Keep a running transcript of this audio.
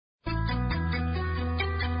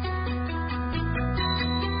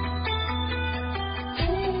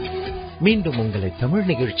மீண்டும் உங்களை தமிழ்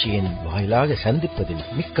நிகழ்ச்சியின் வாயிலாக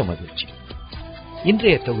சந்திப்பதில் மிக்க மகிழ்ச்சி.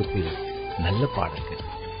 இன்றைய தொகுப்பில் நல்ல பாடல்கள்,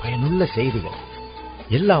 பயனுள்ள செய்திகள்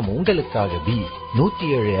எல்லாம் உங்களுக்காக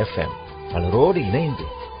B107 FM பலரோடு இணைந்து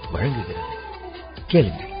வழங்குகிறது.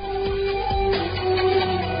 கேளுங்கள்.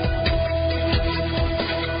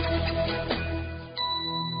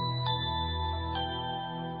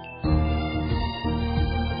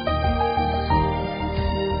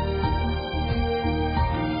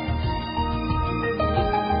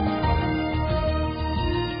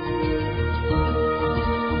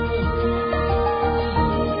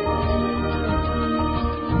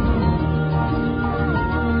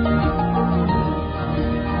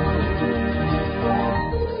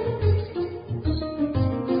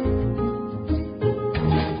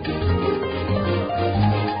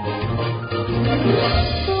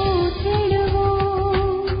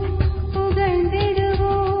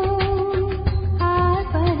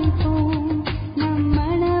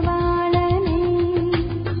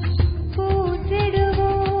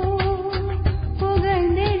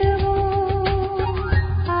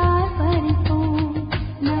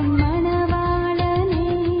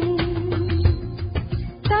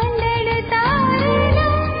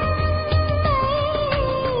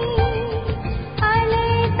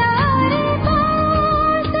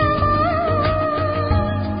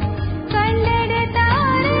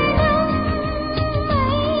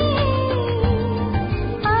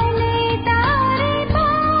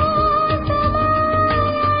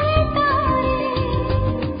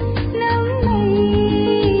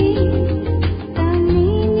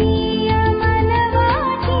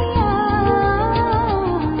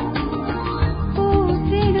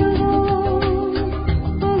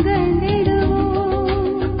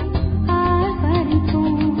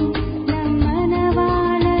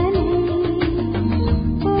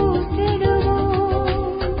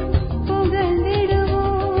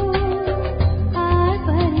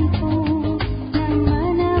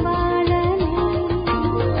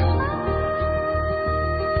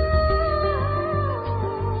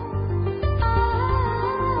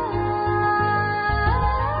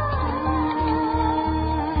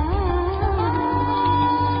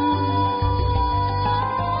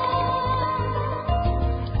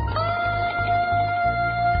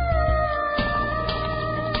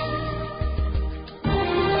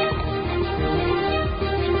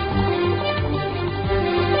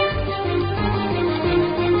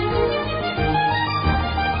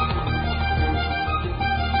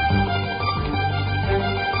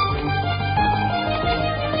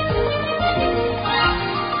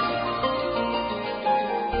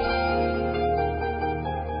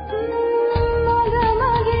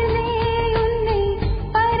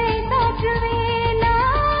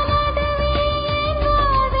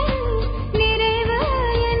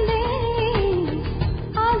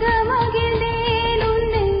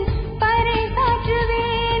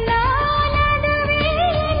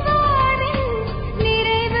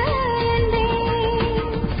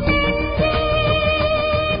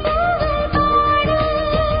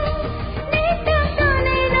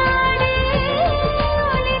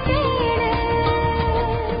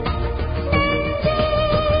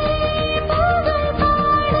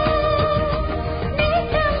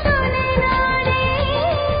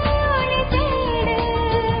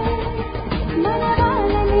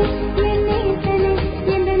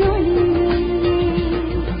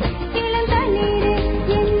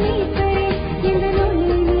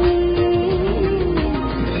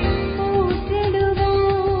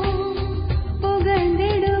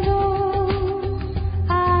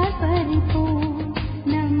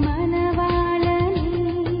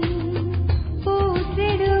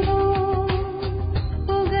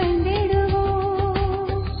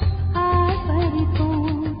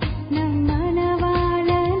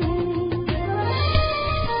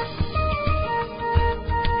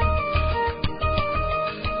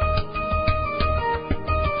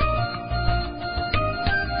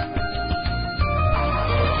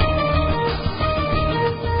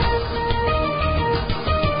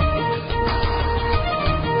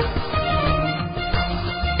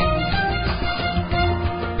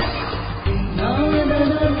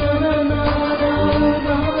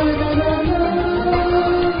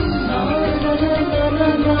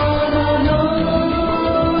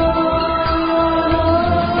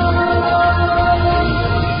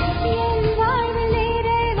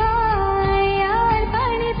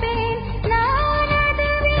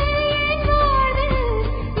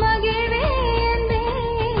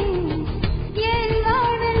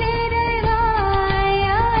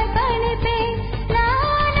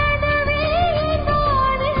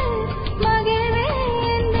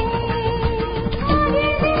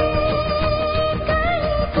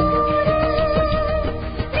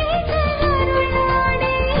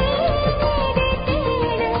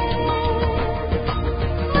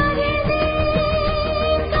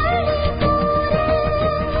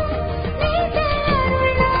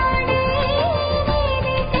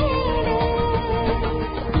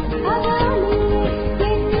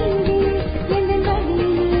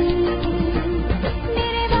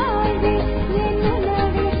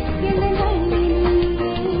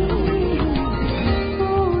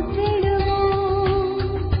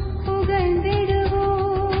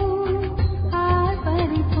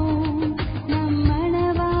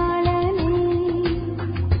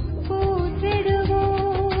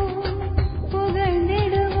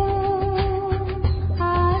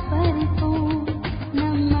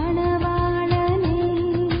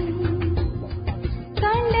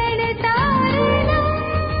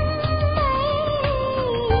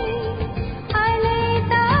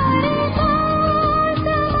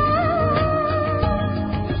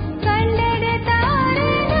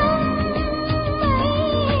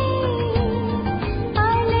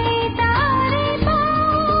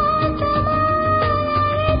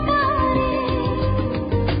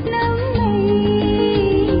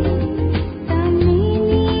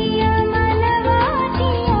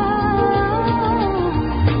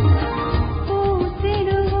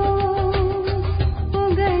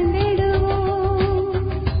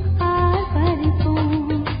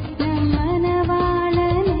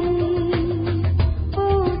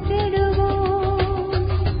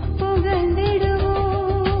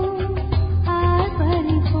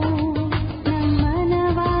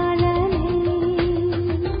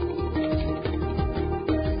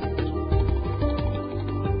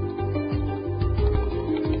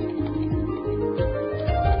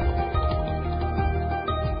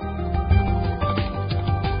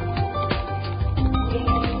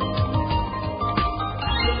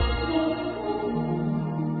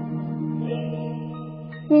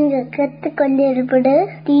 நீங்கள் கேட்டுக்கொண்டிருப்பது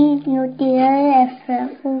டி107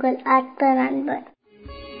 உங்கள் ஆத்ம நண்பன்.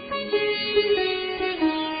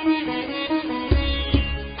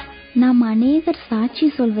 நாம் அநேகர் சாட்சி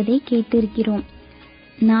சொல்வதை கேட்டிருக்கிறோம்.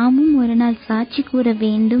 நாமும் ஒரு நாள் சாட்சி கூற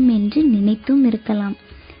வேண்டும் என்று நினைத்தும் இருக்கலாம்.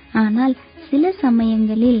 ஆனால் சில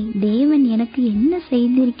சமயங்களில் தேவன் எனக்கு என்ன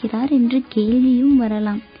செய்திருக்கிறார் என்று கேள்வியும்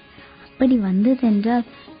வரலாம். அப்படி வந்ததென்றால்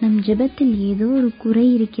நம் ஜெபத்தில் ஏதோ ஒரு குறை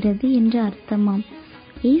இருக்கிறது என்று அர்த்தமாம்.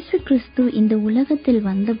 இயேசு கிறிஸ்து இந்த உலகத்தில்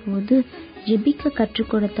வந்தபோது ஜெபிக்க கற்றுக்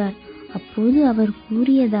கொடுத்தார். அப்போது அவர்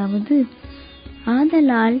கூறியதாவது: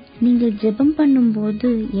 ஆதலால் நீங்கள் ஜெபம் பண்ணும் போது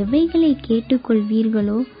எவைகளை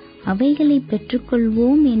கேட்டுக்கொள்வீர்களோ அவைகளை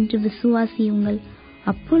பெற்றுக்கொள்வோம் என்று விசுவாசியுங்கள்,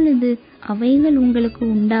 அப்பொழுது அவைகள் உங்களுக்கு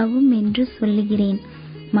உண்டாகும் என்று சொல்லுகிறேன்.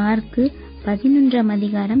 மார்க்கு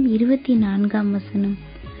 11:24.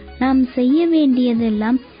 நாம் செய்ய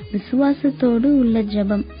வேண்டியதெல்லாம் விசுவாசத்தோடு உள்ள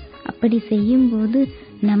ஜெபம். அப்படி செய்யும் போது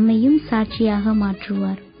நம்மையும் சாட்சியாக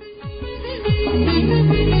மாற்றுவார்.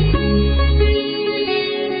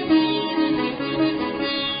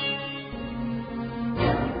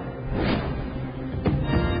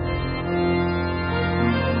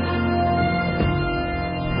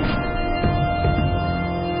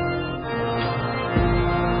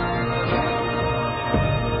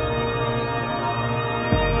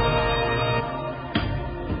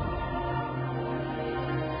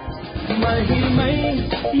 மகிமை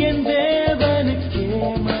என் தேவனுக்கே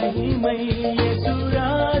மகிமை,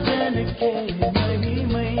 யேசுராஜனுக்கே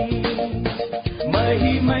மகிமை.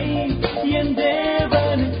 மகிமை என்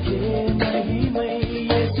தேவனுக்கே மகிமை,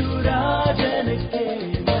 யேசுராஜனுக்கே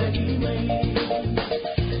மகிமை.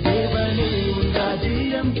 தேவனே உன்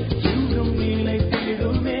ராஜ்யம் என்றும்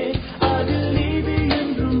நிலைத்திடுமே, அதில் நீதி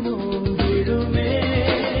என்றும் ஓங்கிடுமே.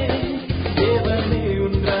 தேவனே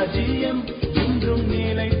உன் ராஜ்யம் என்றும்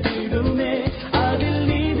நிலைத்திடுமே, அதில்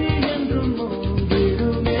நீதி என்றும்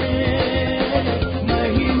ஓங்கிடுமே.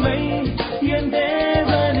 மகிமை என்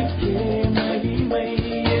தேவனுக்கே மகிமை,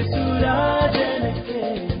 யேசுராஜனுக்கே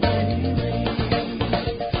மகிமை.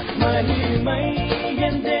 மகிமை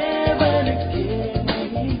என் தேவனுக்கே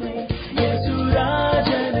மகிமை,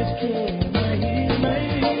 யேசுராஜனுக்கே மகிமை.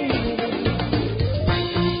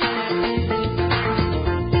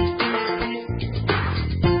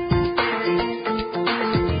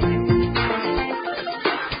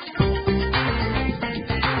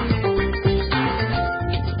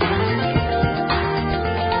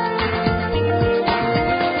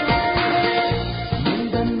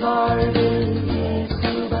 எந்தன் வாழ்வில்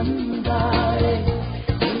இயேசு வந்தாரே,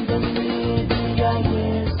 எந்தன் நீதியாய்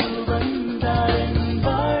இயேசு வந்தார். என்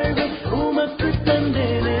வாழ்வை உமக்கு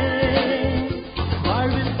தந்தேனே,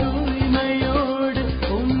 வாழ்வில் தூய்மையோடு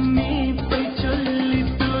உம் மீட்பை சொல்லி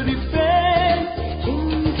துதிப்பேன்,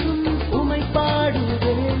 என்றும் உமை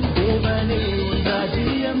பாடுவேன். தேவனே உன்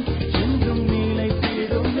ராஜ்யம் என்றும்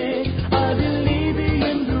நிலைத்திடுமே, அதில் நீதி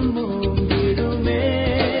என்றும் ஓங்கிடுமே.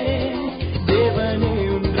 தேவனே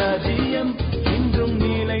உன் ராஜ்யம் என்றும்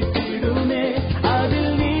நிலைத்திடுமே,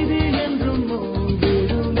 அதில் நீதி என்றும்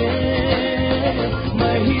ஓங்கிடுமே.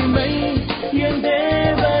 மகிமை என்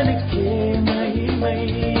தேவனுக்கே மகிமை,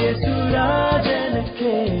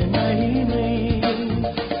 யேசுராஜனுக்கே மகிமை.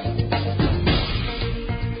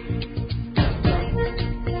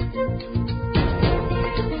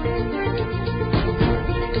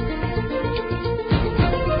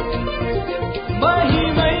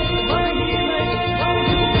 மகிமை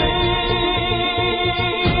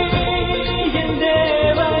என்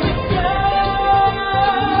தேவனுக்கே.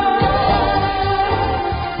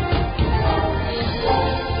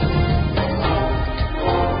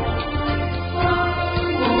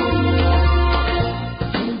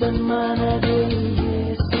 எந்தன் மனதில்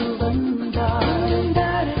இயேசு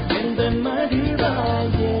வந்தார், எந்தன்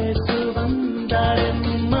மகிழ்வாய் இயேசு வந்தார். என்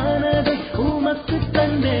மனதை உமக்கு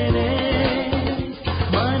தந்தேனே,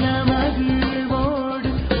 மனமகிழ்வோடு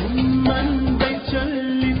உம் அன்பை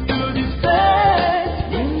சொல்லி துதிப்பேன்,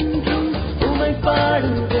 என்றும் உமை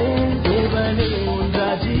பாடுவேன். தேவனே உன்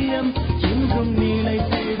ராஜ்யம் என்றும்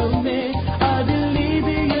நிலைத்திடுமே, அதில்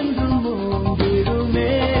நீதி என்றும்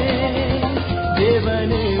ஓங்கிடுமே.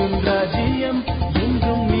 தேவனே உன் ராஜ்யம்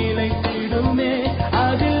என்றும் நிலைத்திடுமே,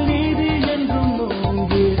 அதில் நீதி என்றும்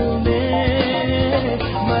ஓங்கிடுமே.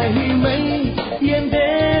 மகிமை என்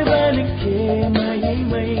தேவனுக்கே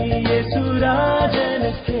மகிமை,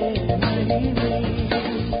 யேசுராஜனுக்கே மகிமை.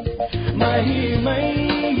 மகிமை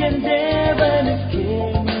என் தேவனுக்கே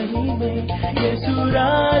மகிமை,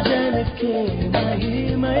 யேசுராஜனுக்கே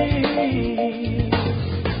மகிமை.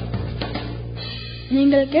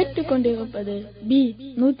 நீங்கள் கேட்டுக்கொண்டிருப்பது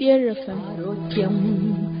டி107 FM. ஆரோக்கியம்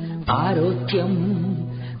ஆரோக்கியம்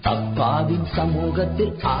அப்பாவின்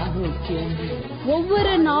சமூகத்தில் ஆரோக்கியம்.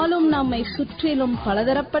 ஒவ்வொரு நாளும் நம்மை சுற்றிலும்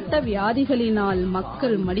பலதரப்பட்ட வியாதிகளினால்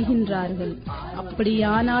மக்கள் மடிகின்றார்கள்.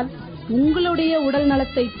 அப்படியானால் உங்களுடைய உடல்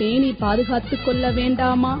நலத்தை பேணி பாதுகாத்துக் கொள்ள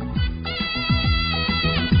வேண்டாமா?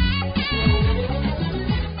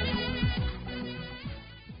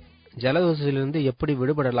 ஜலதோஷத்திலிருந்து எப்படி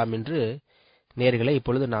விடுபடலாம் என்று நேயர்களே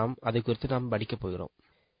இப்பொழுது நாம் அதை குறித்து நாம் படிக்கப் போகிறோம்.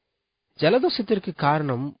 ஜலதோஷத்திற்கு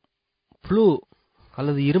காரணம் ஃப்ளூ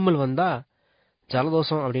அல்லது இருமல் வந்தா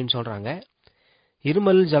ஜலதோஷம் அப்படின்னு சொல்றாங்க.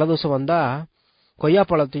 இருமல் ஜலதோஷம் வந்தா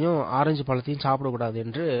கொய்யாப்பழத்தையும் ஆரஞ்சு பழத்தையும் சாப்பிடக்கூடாது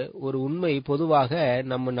என்று ஒரு உண்மை பொதுவாக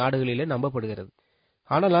நம்ம நாடுகளிலே நம்பப்படுகிறது.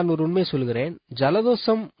 ஆனால் நான் ஒரு உண்மை சொல்கிறேன்.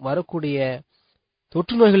 ஜலதோஷம் வரக்கூடிய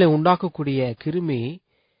தொற்று நோய்களை உண்டாக்கக்கூடிய கிருமி,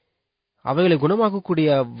 அவைகளை குணமாக்கக்கூடிய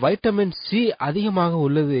வைட்டமின் சி அதிகமாக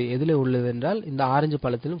உள்ளது எதிலே உள்ளது என்றால் இந்த ஆரஞ்சு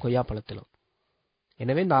பழத்திலும் கொய்யாப்பழத்திலும்.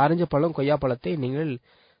 எனவே இந்த ஆரஞ்சு பழம் கொய்யாப்பழத்தை நீங்கள்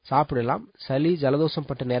சாப்பிடலாம். சளி ஜலதோஷம்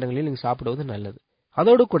பட்ட நேரங்களில் நீங்கள் சாப்பிடுவது நல்லது.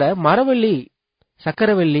 அதோடு கூட மரவள்ளி,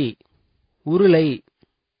 சக்கரவள்ளி, உருளை,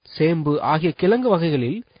 சேம்பு ஆகிய கிழங்கு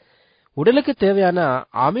வகைகளில் உடலுக்கு தேவையான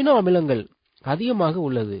அமினோ அமிலங்கள் அதிகமாக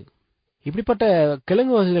உள்ளது. இப்படிப்பட்ட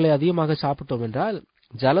கிழங்கு வகைகளை அதிகமாக சாப்பிட்டோம் என்றால்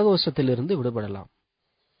ஜலதோஷத்திலிருந்து விடுபடலாம்.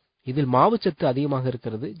 இதில் மாவுச்சத்து அதிகமாக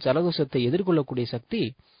இருக்கிறது. ஜலதோஷத்தை எதிர்கொள்ளக்கூடிய சக்தி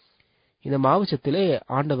இந்த மாவுச்சத்திலே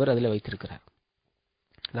ஆண்டவர் அதில் வைத்திருக்கிறார்.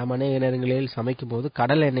 நாம் அநேக நேரங்களில் சமைக்கும் போது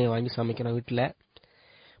கடலை எண்ணெயை வாங்கி சமைக்கிறோம். வீட்டில்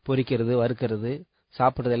பொரிக்கிறது, வறுக்கிறது,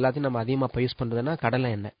 சாப்பிட்றது எல்லாத்தையும் நம்ம அதிகமாக யூஸ் பண்றதுன்னா கடலை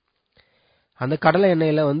எண்ணெய். அந்த கடலை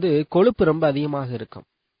எண்ணெயில கொழுப்பு ரொம்ப அதிகமாக இருக்கும்.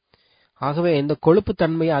 ஆகவே இந்த கொழுப்பு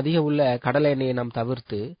தன்மை அதிக உள்ள கடலை எண்ணெயை நாம்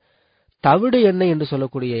தவிர்த்து தவிடு எண்ணெய் என்று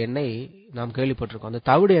சொல்லக்கூடிய எண்ணெய் நாம் கேள்விப்பட்டிருக்கோம். அந்த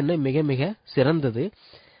தவிடு எண்ணெய் மிக மிக சிறந்தது.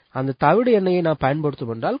 அந்த தவிடு எண்ணெயை நாம்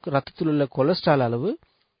பயன்படுத்தும் என்றால் ரத்தத்தில் உள்ள கொலஸ்ட்ரால் அளவு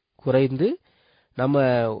குறைந்து நம்ம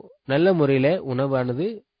நல்ல முறையில உணவானது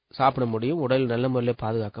சாப்பிட முடியும். உடல் நல்ல முறையில்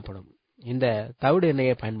பாதுகாக்கப்படும். இந்த தவிடு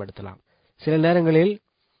எண்ணெயை பயன்படுத்தலாம். சில நேரங்களில்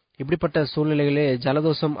இப்படிப்பட்ட சூழ்நிலைகளே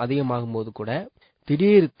ஜலதோஷம் அதிகமாகும் போது கூட,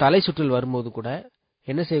 திடீர் தலை சுற்றல் வரும்போது கூட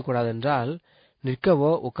என்ன செய்யக்கூடாது என்றால்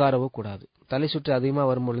நிற்கவோ உட்காரவோ கூடாது. தலை சுற்று அதிகமாக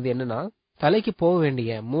வரும்பொழுது என்னன்னா, தலைக்கு போக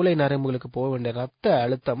வேண்டிய மூளை நரம்புகளுக்கு போக வேண்டிய ரத்த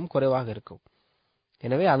அழுத்தம் குறைவாக இருக்கும்.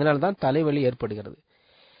 எனவே அதனால்தான் தலைவலி ஏற்படுகிறது.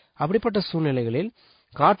 அப்படிப்பட்ட சூழ்நிலைகளில்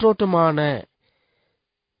காற்றோட்டமான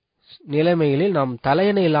நிலைமைகளில் நாம்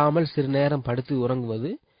தலையணை இல்லாமல் சிறு நேரம் படுத்து உறங்குவது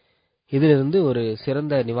இதிலிருந்து ஒரு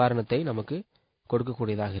சிறந்த நிவாரணத்தை நமக்கு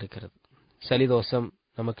கொடுக்கக்கூடியதாக இருக்கிறது. சளிதோஷம்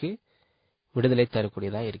நமக்கு விடுதலை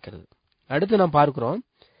தரக்கூடியதாக இருக்கிறது. அடுத்து நாம் பார்க்கிறோம்,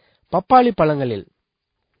 பப்பாளி பழங்களில்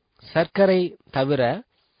சர்க்கரை தவிர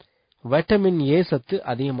வைட்டமின் ஏ சத்து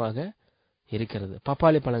அதிகமாக இருக்கிறது.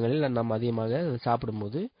 பப்பாளி பழங்களில் நாம் அதிகமாக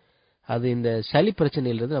சாப்பிடும்போது அது இந்த சளி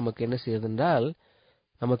பிரச்சனையிலிருந்து நமக்கு என்ன செய்யுது என்றால்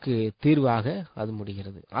நமக்கு தீர்வாக அது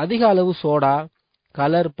முடிகிறது. அதிக அளவு சோடா,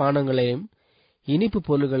 கலர் பானங்களையும் இனிப்பு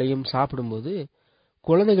பொருள்களையும் சாப்பிடும்போது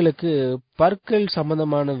குழந்தைகளுக்கு பற்கள்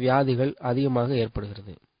சம்பந்தமான வியாதிகள் அதிகமாக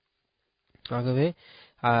ஏற்படுகிறது. ஆகவே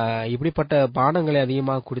இப்படிப்பட்ட பானங்களை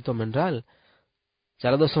அதிகமாக குடித்தோம் என்றால்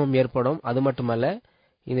ஜலதோஷமும் ஏற்படும். அது மட்டுமல்ல,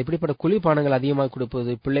 இந்த இப்படிப்பட்ட குளிர்பானங்கள் அதிகமாக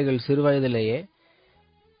குடிப்பது பிள்ளைகள் சிறு வயதிலேயே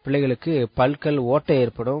பிள்ளைகளுக்கு பற்கள் ஓட்டை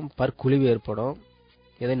ஏற்படும், பற்குழிவு ஏற்படும்.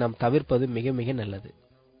 இதை நாம் தவிர்ப்பது மிக மிக நல்லது.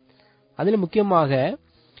 அதில் முக்கியமாக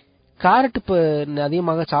கேரட்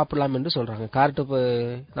அதிகமாக சாப்பிடலாம் என்று சொல்றாங்க.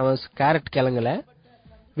 கேரட் கிழங்குல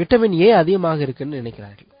விட்டமின் ஏ அதிகமாக இருக்குன்னு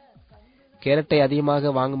நினைக்கிறார்கள். கேரட்டை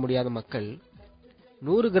அதிகமாக வாங்க முடியாத மக்கள்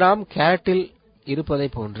 100 கிராம் கேரட்டில் இருப்பதை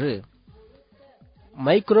போன்று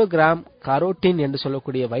மைக்ரோகிராம் கரோட்டின் என்று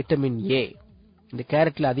சொல்லக்கூடிய வைட்டமின் ஏ இந்த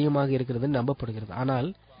கேரட்டில் அதிகமாக இருக்கிறது நம்பப்படுகிறது. ஆனால்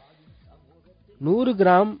 100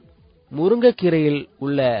 கிராம் முருங்கைக்கீரையில்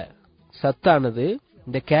உள்ள சத்தானது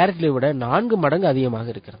இந்த கேரட்டை விட 4 மடங்கு அதிகமாக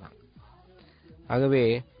இருக்கிறதா. ஆகவே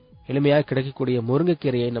எளிமையாக கிடைக்கக்கூடிய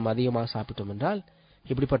முருங்கைக்கீரையை நம்ம அதிகமாக சாப்பிட்டோம் என்றால்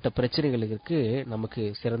இப்படிப்பட்ட பிரச்சனைகளுக்கு நமக்கு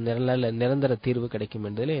நிரந்தர தீர்வு கிடைக்கும்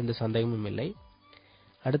என்பதில் எந்த சந்தேகமும் இல்லை.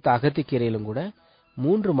 அடுத்த அகத்திக்கீரையிலும் கூட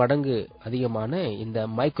 3 மடங்கு அதிகமான இந்த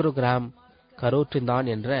மைக்ரோகிராம் கரோட்டின் தான்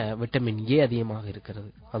என்ற விட்டமின் ஏ அதிகமாக இருக்கிறது.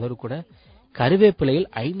 அதோடு கூட கருவேப்பிலையில்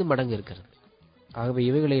 5 மடங்கு இருக்கிறது. ஆகவே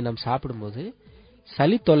இவைகளை நாம் சாப்பிடும்போது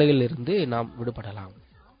சளி தொல்லையில் இருந்து நாம் விடுபடலாம்.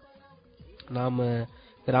 நாம்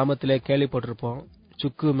கிராமத்திலே கேள்விப்பட்டிருப்போம்,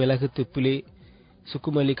 சுக்கு, மிளகு, திப்பிலி,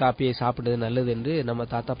 சுக்குமல்லி காப்பியை சாப்பிடுறது நல்லது என்று நம்ம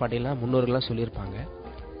தாத்தா பாட்டியெல்லாம் முன்னோர்கள்லாம் சொல்லியிருப்பாங்க.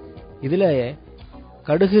 இதுல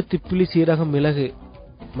கடுகு, திப்பிலி, சீரகம், மிளகு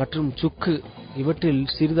மற்றும் சுக்கு இவற்றில்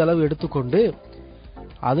சிறிதளவு எடுத்துக்கொண்டு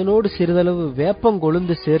அதனோடு சிறிதளவு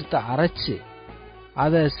வேப்பங்கொழுந்து சேர்த்து அரைச்சு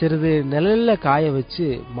அதை சிறிது நிழல்ல காய வச்சு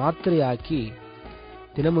மாத்திரையாக்கி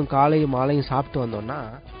தினமும் காலையும் மாலையும் சாப்பிட்டு வந்தோம்னா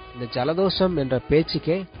இந்த ஜலதோஷம் என்ற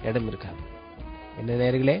பேச்சுக்கே இடம் இருக்காது. என்ன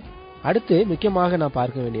நேயர்களே, அடுத்து முக்கியமாக நான்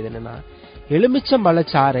பார்க்க வேண்டியது என்னன்னா,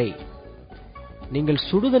 எலுமிச்சம்பழச்சாறை நீங்கள்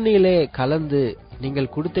சுடுதண்ணியிலே கலந்து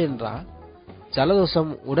நீங்கள் கொடுத்தென்றால்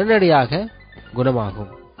ஜலதோஷம் உடனடியாக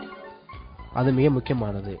குணமாகும். அது மிக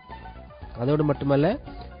முக்கியமானது. அதோடு மட்டுமல்ல,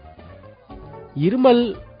 இருமல்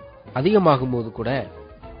அதிகமாகும் போது கூட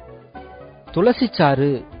துளசி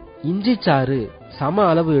சாறு, இஞ்சி சாறு சம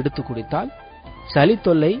அளவு எடுத்து குடித்தால் சளி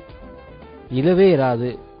தொல்லை இல்லவே இராது,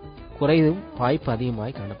 குறையும் வாய்ப்பு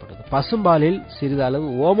அதிகமாய் காணப்படுது. பசும்பாலில் சிறிது அளவு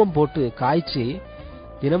ஓமம் போட்டு காய்ச்சி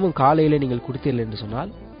தினமும் காலையில நீங்கள் குடித்தீர்கள் என்று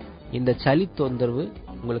சொன்னால் இந்த சளி தொந்தரவு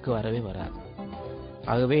உங்களுக்கு வரவே வராது.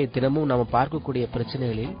 ஆகவே தினமும் நாம் பார்க்கக்கூடிய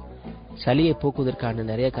பிரச்சனைகளில் சளியை போக்குவதற்கான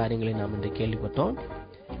நிறைய காரியங்களை நாம் இன்று கேள்விப்பட்டோம்.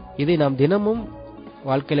 இதை நாம் தினமும்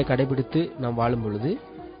வாழ்க்கையில கடைபிடித்து நாம் வாழும் பொழுது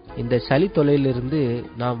இந்த சளி தொல்லையிலிருந்து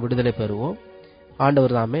நாம் விடுதலை பெறுவோம்.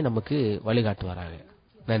 ஆண்டவர் தாமே நமக்கு வழிகாட்டுவாராக.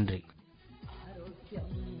 நன்றி.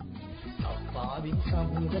 அப்பாவின்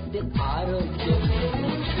சமூகத்தில் ஆரோக்கியம்,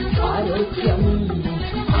 ஆரோக்கியம்,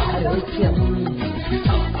 ஆரோக்கியம்.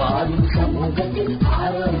 அப்பாவின் சமூகத்தில்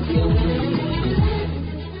ஆரோக்கியம்.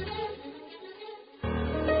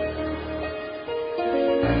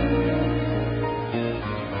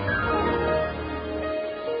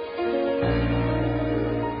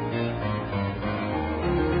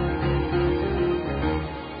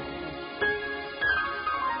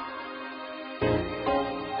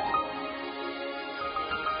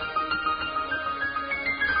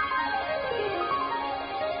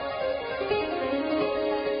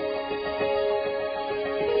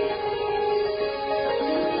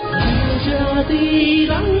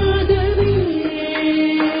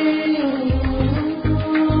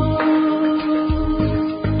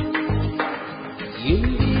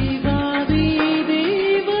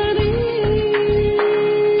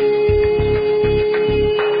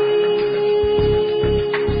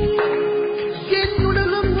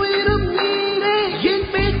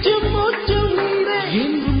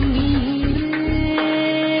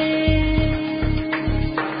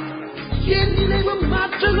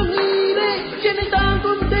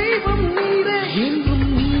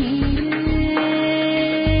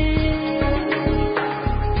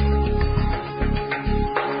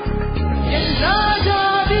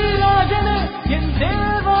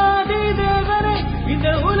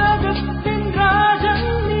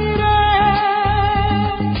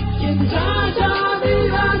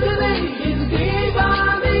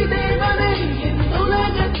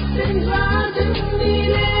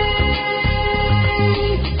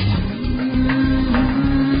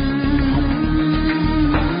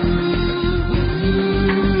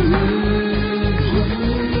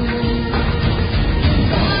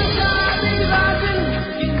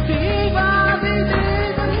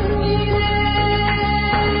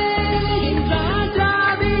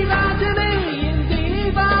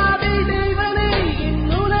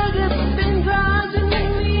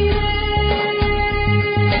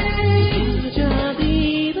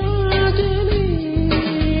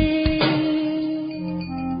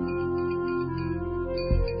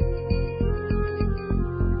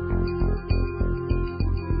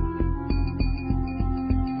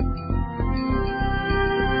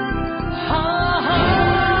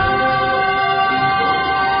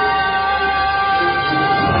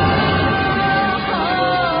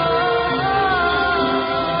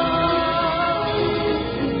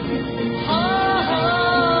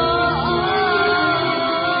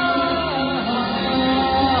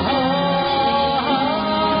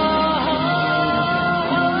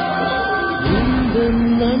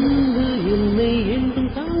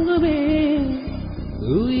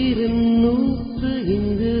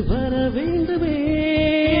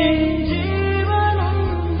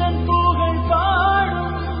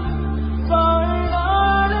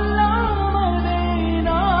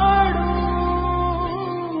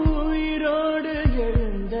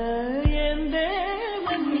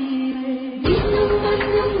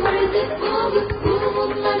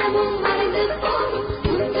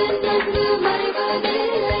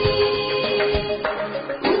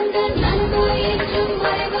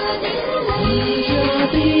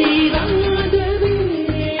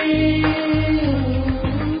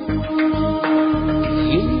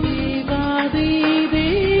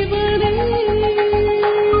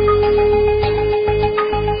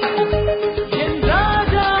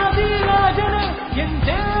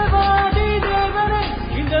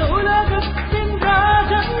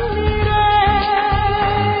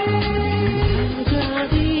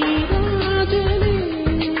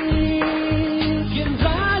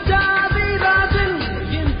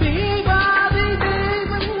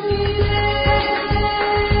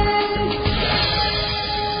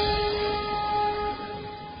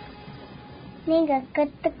 நீங்கள்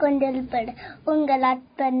கற்றுக்கொண்டிருப்பது உங்கள்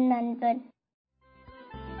அன்பன் நண்பன்.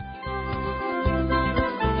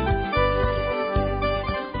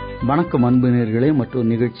 வணக்கம் அன்பு நேயர்களே, மற்றொரு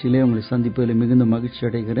நிகழ்ச்சியிலே உங்களை சந்திப்பதில் மிகுந்த மகிழ்ச்சி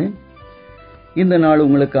அடைகிறேன். இந்த நாள்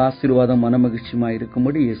உங்களுக்கு ஆசீர்வாதம் மனமகிழ்ச்சியுமாய்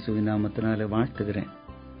இருக்கும்படி இயேசுவின் நாமத்தினாலே வாழ்த்துகிறேன்.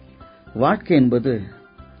 வாழ்க்கை என்பது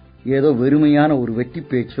ஏதோ வெறுமையான ஒரு வெட்டி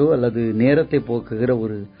பேச்சோ அல்லது நேரத்தை போக்குகிற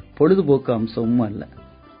ஒரு பொழுதுபோக்கு அம்சமும் அல்ல.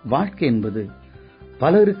 வாழ்க்கை என்பது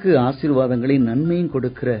பலருக்கு ஆசீர்வாதங்களையும் நன்மையும்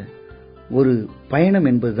கொடுக்கிற ஒரு பயணம்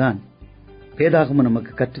என்பதுதான் வேதாகமம்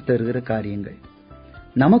நமக்கு கற்றுத்தருகிற காரியங்கள்.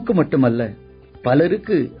 நமக்கு மட்டுமல்ல,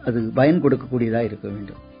 பலருக்கு அது பயன் கொடுக்கக்கூடியதாக இருக்க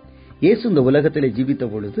வேண்டும். இயேசு இந்த உலகத்திலே ஜீவித்த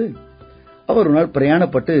பொழுது அவர் ஒரு நாள்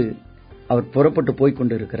பிரயாணப்பட்டு அவர் புறப்பட்டு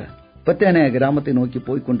போய்கொண்டிருக்கிறார். பெத்தானியா கிராமத்தை நோக்கி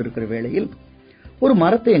போய்கொண்டிருக்கிற வேளையில் ஒரு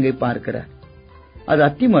மரத்தை அங்கே பார்க்கிறார். அது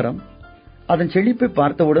அத்தி மரம். அதன் செழிப்பை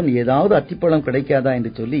பார்த்தவுடன் ஏதாவது அத்திப்பழம் கிடைக்காதா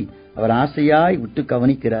என்று சொல்லி அவர் ஆசையாய் விட்டு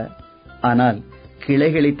கவனிக்கிறார். ஆனால்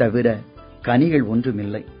கிளைகளை தவிர கனிகள்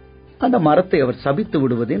ஒன்றுமில்லை. அந்த மரத்தை அவர் சபித்து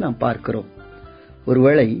விடுவதை நாம் பார்க்கிறோம்.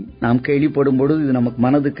 ஒருவேளை நாம் கேள்விப்படும் பொழுது இது நமக்கு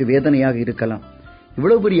மனதுக்கு வேதனையாக இருக்கலாம்.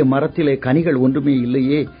 இவ்வளவு பெரிய மரத்திலே கனிகள் ஒன்றுமே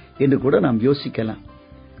இல்லையே என்று கூட நாம் யோசிக்கலாம்.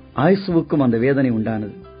 ஆயுசுவுக்கும் அந்த வேதனை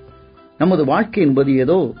உண்டானது. நமது வாழ்க்கை என்பது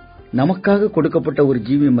ஏதோ நமக்காக கொடுக்கப்பட்ட ஒரு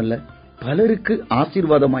ஜீவியம் அல்ல, பலருக்கு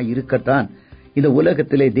ஆசீர்வாதமாய் இருக்கத்தான் இந்த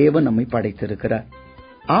உலகத்திலே தேவன் நம்மை படைத்திருக்கிறார்.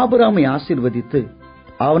 ஆபிரகாமை ஆசீர்வதித்து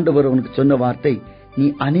ஆண்டவர் அவனுக்கு சொன்ன வார்த்தை, நீ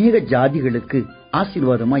அநேக ஜாதிகளுக்கு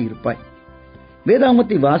ஆசீர்வாதமாய் இருப்பாய்.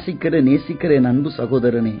 வேதாகமத்தை வாசிக்கிற நேசிக்கிற என் அன்பு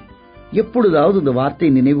சகோதரனே, எப்பொழுதாவது இந்த வார்த்தை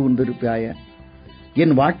நினைவு கொண்டிருப்பாய?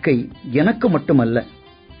 என் வாழ்க்கை எனக்கு மட்டுமல்ல,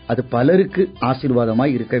 அது பலருக்கு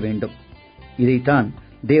ஆசீர்வாதமாய் இருக்க வேண்டும். இதைத்தான்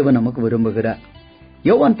தேவன் நமக்கு விரும்புகிறார்.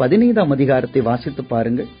 யோவான் 15ஆம் அதிகாரத்தை வாசித்து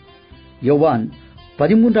பாருங்கள். யோவான்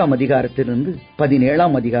 13ஆம் அதிகாரத்திலிருந்து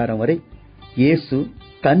 17ஆம் அதிகாரம் வரை இயேசு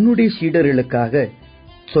தன்னுடைய சீடர்களுக்காக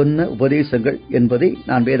சொன்ன உபதேசங்கள் என்பதை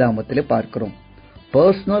நான் வேதாகமத்திலே பார்க்கிறோம்.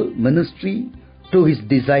 Personal ministry to his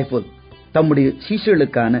disciple, தம்முடைய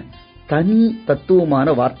சீஷர்களுக்கான தனி தத்துவமான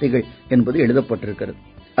வார்த்தைகள் என்பது எழுதப்பட்டிருக்கிறது.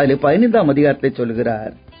 அதில் 15ஆம் அதிகாரத்தை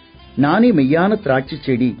சொல்கிறார், நானே மெய்யான திராட்சை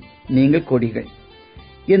செடி, நீங்கள் கொடிகள்.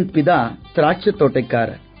 என் பிதா திராட்சை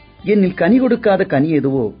தோட்டைக்காரர். என்னில் கனி கொடுக்காத கனி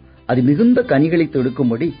எதுவோ அது மிகுந்த கனிகளை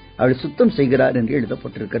தொடுக்கும்படி அவள் சுத்தம் செய்கிறார் என்று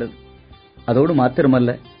எழுதப்பட்டிருக்கிறது. அதோடு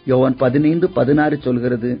மாத்திரமல்ல, யோவான் 15:16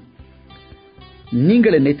 சொல்கிறது,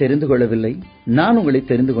 நீங்கள் என்னை தெரிந்து கொள்ளவில்லை, நான் உங்களை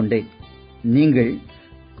தெரிந்து கொண்டேன். நீங்கள்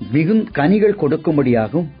மிகுந்த கனிகள்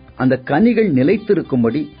கொடுக்கும்படியாகும், அந்த கனிகள்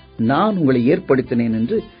நிலைத்திருக்கும்படி நான் உங்களை ஏற்படுத்தினேன்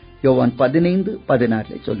என்று யோவான்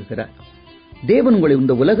 15:16 சொல்கிறார். தேவன் உங்களை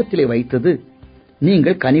இந்த உலகத்திலே வைத்தது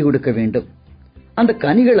நீங்கள் கனி கொடுக்க வேண்டும். அந்த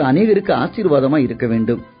கனிகள் அநேகருக்கு ஆசீர்வாதமாய் இருக்க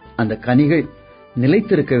வேண்டும். அந்த கனிகள்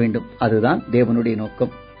நிலைத்திருக்க வேண்டும். அதுதான் தேவனுடைய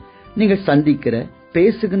நோக்கம். நீங்கள் சந்திக்கிற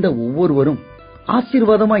பேசுகின்ற ஒவ்வொருவரும்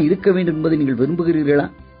ஆசீர்வாதமாய் இருக்க வேண்டும் என்பதை நீங்கள் விரும்புகிறீர்களா?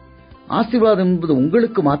 ஆசீர்வாதம் என்பது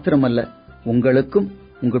உங்களுக்கு மாத்திரமல்ல, உங்களுக்கும்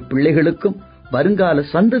உங்கள் பிள்ளைகளுக்கும் வருங்கால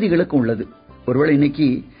சந்ததிகளுக்கும் உள்ளது. ஒருவேளை இன்னைக்கு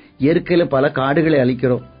இயற்கையில பல காடுகளை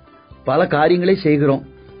அழிக்கிறோம், பல காரியங்களை செய்கிறோம்.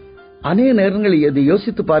 அநேக நேரங்களில் எது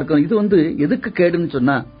யோசித்து பார்க்கிறோம், இது எதுக்கு கேடுன்னு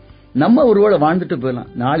சொன்னா, நம்ம ஒருவேளை வாழ்ந்துட்டு போயிடலாம்.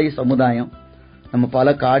 நாளைய சமுதாயம் நம்ம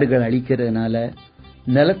பல காடுகள் அழிக்கிறதுனால,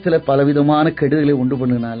 நிலத்துல பலவிதமான கெடுதலை உண்டு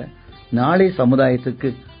பண்ணதுனால நாளைய சமுதாயத்துக்கு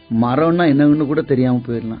மரம்னா என்னன்னு கூட தெரியாம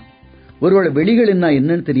போயிடலாம். ஒருவேளை வெளிகள்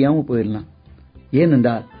என்னன்னு தெரியாம போயிடலாம்.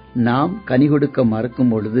 ஏனென்றால் நாம் கனி கொடுக்க மறக்கும்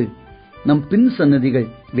பொழுது நம் பின் சன்னதிகள்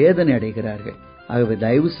வேதனை அடைகிறார்கள். ஆகவே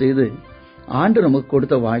தயவு செய்து ஆண்டவர் நமக்கு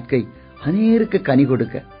கொடுத்த வாழ்க்கை அநேருக்கு கனி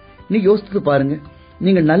கொடுக்க. நீ யோசித்து பாருங்க,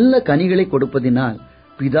 நீங்கள் நல்ல கனிகளை கொடுப்பதினால்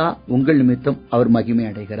பிதா உங்கள் நிமித்தம் அவர் மகிமை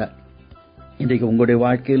அடைகிறார். இன்றைக்கு உங்களுடைய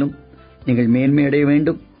வாழ்க்கையிலும் நீங்கள் மேன்மை அடைய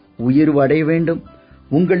வேண்டும், உயர்வு அடைய வேண்டும்,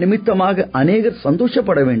 உங்கள் நிமித்தமாக அநேகர்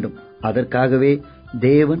சந்தோஷப்பட வேண்டும். அதற்காகவே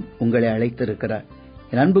தேவன் உங்களை அழைத்திருக்கிறார்.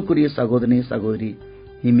 என் அன்புக்குரிய சகோதரனே, சகோதரி,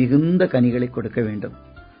 நீ மிகுந்த கனிகளை கொடுக்க வேண்டும்.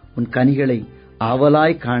 உன் கனிகளை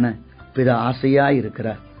ஆவலாய் காண பிதா ஆசையாய்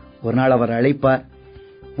இருக்கிறார். ஒரு நாள் அவர் அழைப்பார்,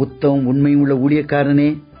 உத்தமம் உண்மையும் உள்ள ஊழியக்காரனே,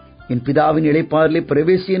 என் பிதாவின் இளைப்பாறிலே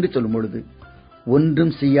பிரவேசி என்று சொல்லும் பொழுது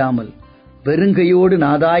ஒன்றும் செய்யாமல் வெறுங்கையோடு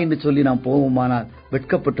நாதா என்று சொல்லி நாம் போவோமானால்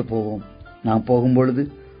வெட்கப்பட்டு போவோம். நாம் போகும்பொழுது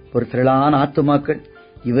ஒரு திரளான ஆத்துமாக்கள்,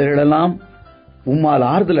 இவர்களெல்லாம் உம்மால்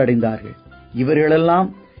ஆறுதல் அடைந்தார்கள், இவர்களெல்லாம்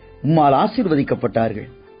உம்மால் ஆசீர்வதிக்கப்பட்டார்கள்.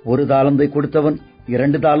 1 தாலந்தை கொடுத்தவன்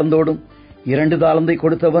 2 தாலந்தோடும், 2 தாலந்தை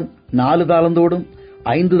கொடுத்தவன் 4 தாலந்தோடும்,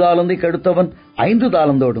 5 தாலந்தை கொடுத்தவன் 5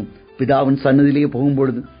 தாலந்தோடும் பிதாவின் சன்னதியிலேயே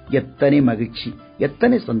போகும்பொழுது எத்தனை மகிழ்ச்சி,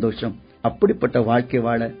 எத்தனை சந்தோஷம். அப்படிப்பட்ட வாழ்க்கை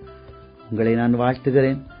வாழ உங்களை நான்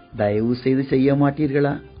வாழ்த்துகிறேன். தயவு செய்து செய்ய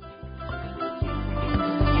மாட்டீர்களா?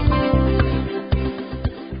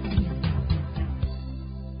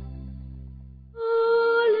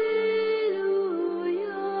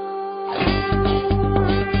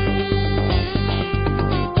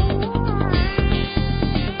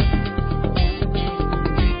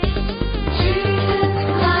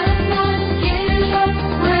 Jesus,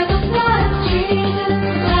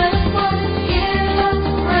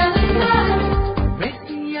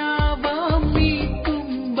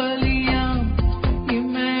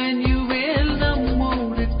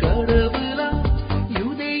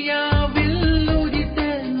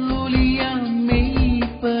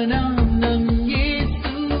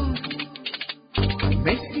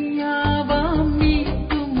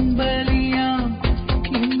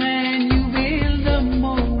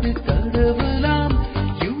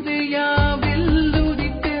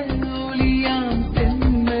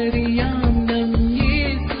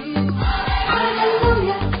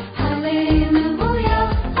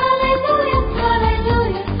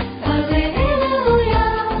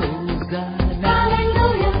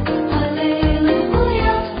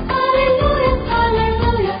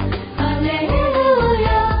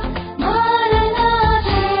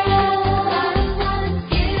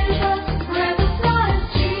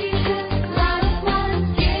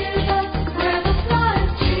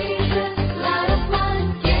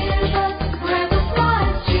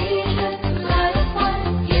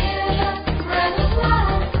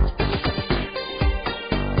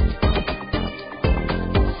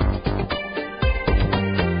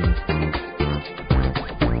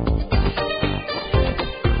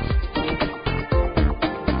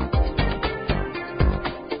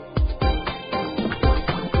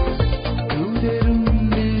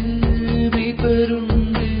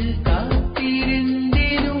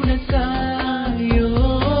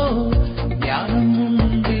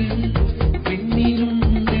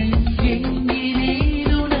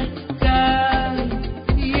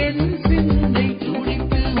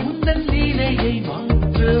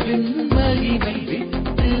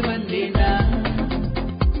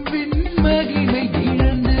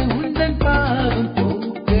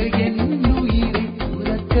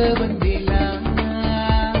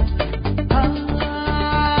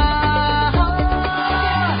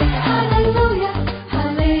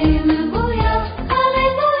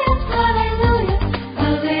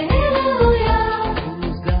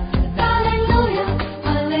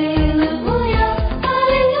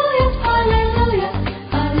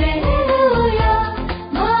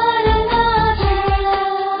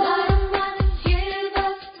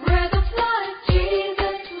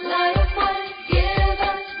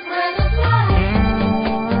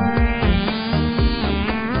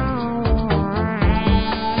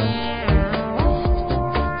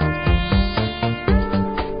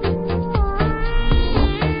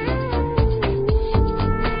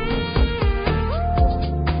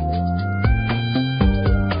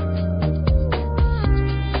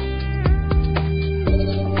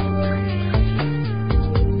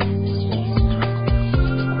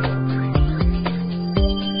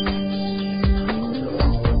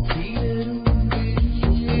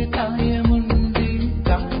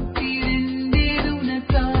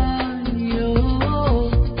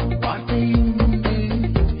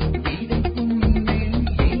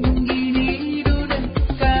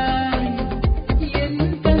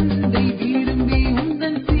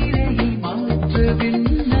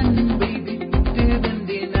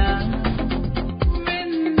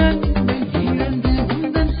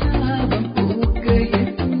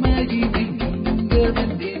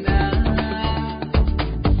 வந்தேனா.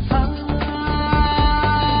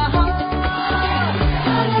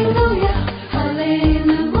 Hallelujah,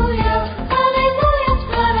 hallelujah, hallelujah,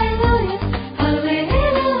 hallelujah,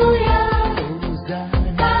 hallelujah.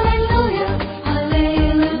 Hallelujah,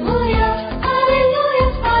 hallelujah, hallelujah,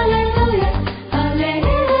 hallelujah,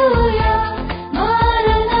 hallelujah.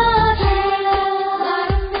 Maranatha,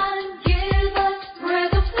 light of one, give us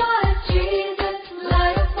breath of life. Jesus,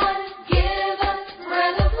 light of one, give us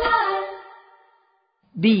breath of life.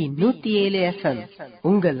 The 107 FM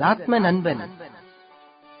உங்கள் ஆத்ம நண்பன்.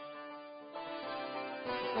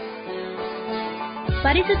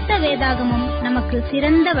 பரிசுத்த வேதாகமம் நமக்கு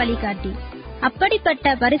சிறந்த வழிகாட்டி.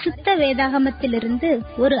 அப்படிப்பட்ட பரிசுத்த வேதாகமத்திலிருந்து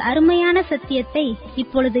ஒரு அருமையான சத்தியத்தை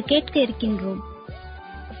இப்பொழுது கேட்க இருக்கின்றோம்.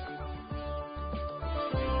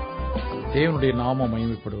 தேவனுடைய நாமம்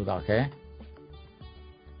மகிமைப்படுவதாக.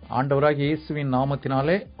 ஆண்டவராகிய இயேசுவின்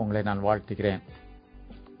நாமத்தினாலே உங்களை நான் வாழ்த்துகிறேன்.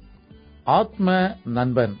 ஆத்ம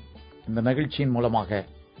நண்பன் இந்த நிகழ்ச்சியின் மூலமாக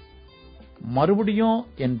மறுபடியும்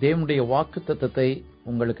என் தேவனுடைய வாக்குத்தத்தத்தை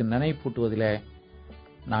உங்களுக்கு நினைப்பூட்டுவதிலே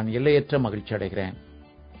நான் எல்லையற்ற மகிழ்ச்சி அடைகிறேன்.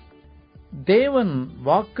 தேவன்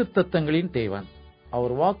வாக்குத்தத்தங்களின் தேவன்.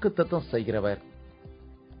 அவர் வாக்குத்தத்தம் செய்கிறவர்.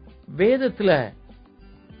 வேதத்துல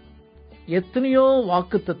எத்தனையோ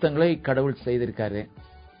வாக்குத்தத்தங்களை கடவுள் செய்திருக்காரு.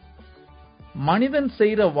 மனிதன்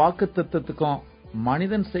செய்கிற வாக்குத்தத்தத்துக்கும்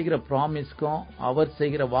மனிதன் செய்கிற பிராமிஸ்க்கும் அவர்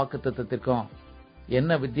செய்கிற வாக்குத்தத்தத்திற்கும்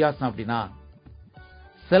என்ன வித்தியாசம் அப்படின்னா,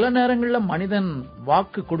 சில நேரங்களில் மனிதன்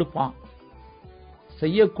வாக்கு கொடுப்பான்,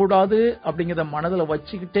 செய்யக்கூடாது அப்படிங்கிறத மனதில்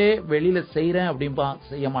வச்சுக்கிட்டே வெளியில செய்யறேன் அப்படின்பான்,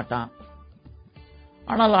 செய்ய மாட்டான்.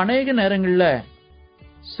 ஆனால் அநேக நேரங்களில்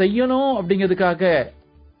செய்யணும் அப்படிங்கிறதுக்காக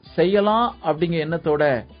செய்யலாம் அப்படிங்கிற எண்ணத்தோட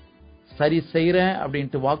சரி செய்யறேன்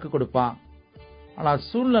அப்படின்ட்டு வாக்கு கொடுப்பான். ஆனால்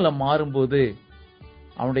சூழ்நிலை மாறும்போது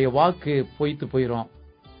அவனுடைய வாக்கு பொய்த்து போயிரும்.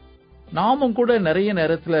 நாமும் கூட நிறைய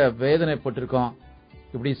நேரத்துல வேதனைப்பட்டிருக்கோம்.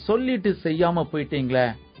 இப்படி சொல்லிட்டு செய்யாம போயிட்டீங்களே,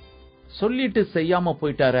 சொல்லிட்டு செய்யாம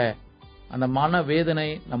போயிட்டார, அந்த மன வேதனை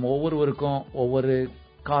நம்ம ஒவ்வொருவருக்கும் ஒவ்வொரு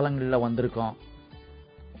காலங்களில் வந்திருக்கோம்.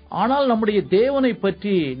 ஆனால் நம்முடைய தேவனை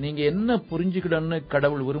பற்றி நீங்க என்ன புரிஞ்சுக்கிடணும்னு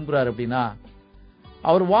கடவுள் விரும்புறார் அப்படின்னா,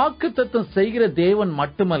 அவர் வாக்குத்தத்தம் செய்கிற தேவன்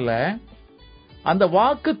மட்டுமல்ல, அந்த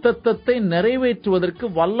வாக்குத்தத்தத்தை நிறைவேற்றுவதற்கு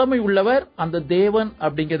வல்லமை உள்ளவர் அந்த தேவன்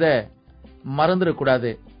அப்படிங்கிறத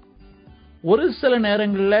மறந்துடக்கூடாது. ஒரு சில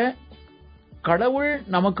நேரங்களில் கடவுள்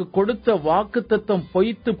நமக்கு கொடுத்த வாக்குத்தத்தம்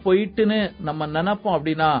பொய்த்து போயிட்டுன்னு நம்ம நினைப்போம்.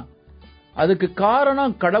 அப்படின்னா அதுக்கு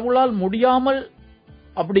காரணம் கடவுளால் முடியாமல்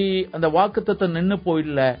அப்படி அந்த வாக்குத்தத்தம் நின்னு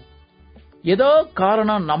போயிடல, ஏதோ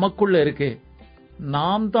காரணம் நமக்குள்ள இருக்கு.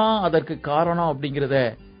 நாம் தான் அதற்கு காரணம் அப்படிங்கறத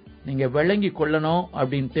நீங்க விளங்கி கொள்ளணும்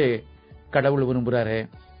அப்படின்ட்டு கடவுள் விரும்புறாரு.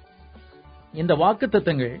 இந்த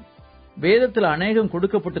வாக்குத்தத்தங்கள் வேதத்தில் அநேகம்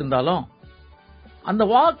கொடுக்கப்பட்டிருந்தாலும் அந்த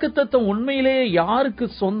வாக்குத்தத்தம் உண்மையிலேயே யாருக்கு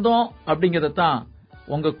சொந்தம் அப்படிங்கறதான்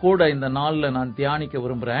உங்க கூட இந்த நாள்ல நான் தியானிக்க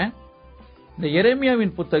விரும்புறேன். இந்த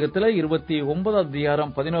எரேமியாவின் புத்தகத்துல 29வது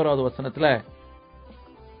அதிகாரம் 11வது வசனத்துல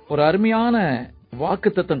ஒரு அருமையான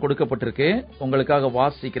வாக்குத்தத்தம் கொடுக்கப்பட்டிருக்கு. உங்களுக்காக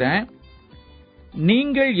வாசிக்கிறேன்.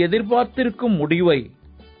 நீங்கள் எதிர்பார்த்திருக்கும் முடிவை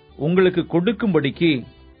உங்களுக்கு கொடுக்கும்படிக்கு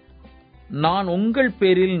நான் உங்கள்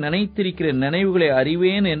பேரில் நினைத்திருக்கிற நினைவுகளை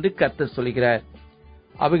அறிவேன் என்று கர்த்தர் சொல்கிறார்.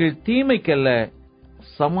 அவைகள் தீமைக்கல்ல,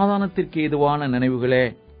 சமாதானத்திற்கு ஏதுவான நினைவுகளே.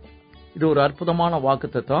 இது ஒரு அற்புதமான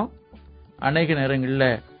வாக்குத்தத்தம். அநேக நேரங்களில்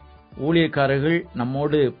ஊழியக்காரர்கள்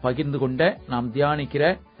நம்மோடு பகிர்ந்து கொண்ட, நாம் தியானிக்கிற,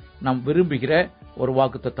 நாம் விரும்புகிற ஒரு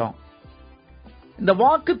வாக்குத்தத்தம். இந்த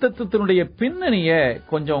வாக்குத்தத்தத்தினுடைய பின்னணிய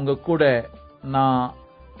கொஞ்சம் உங்க கூட நான்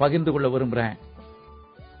பகிர்ந்து கொள்ள விரும்புறேன்.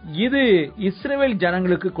 இது இஸ்ரவேல்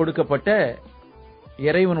ஜனங்களுக்கு கொடுக்கப்பட்ட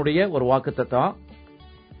இறைவனுடைய ஒரு வாக்குத்தத்தம்.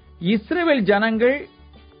 இஸ்ரவேல் ஜனங்கள்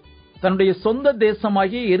தன்னுடைய சொந்த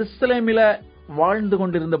தேசமாகிய எருசலேமில வாழ்ந்து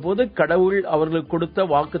கொண்டிருந்த போது கடவுள் அவர்களுக்கு கொடுத்த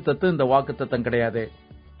வாக்குத்தத்தம் இந்த வாக்குத்தத்தம் கிடையாது.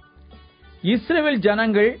 இஸ்ரவேல்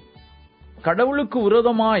ஜனங்கள் கடவுளுக்கு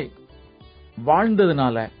விரோதமாய்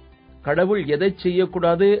வாழ்ந்ததுனால, கடவுள் எதை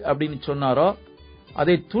செய்யக்கூடாது அப்படின்னு சொன்னாரோ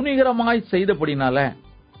அதை துணிகரமாய் செய்தபடினால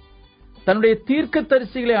தன்னுடைய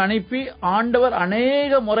தீர்க்கதரிசிகளை அனுப்பி ஆண்டவர்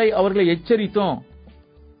அநேக முறை அவர்களை எச்சரித்தும்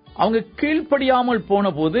அவங்க கீழ்ப்படியாமல்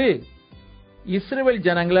போன போது இஸ்ரவேல்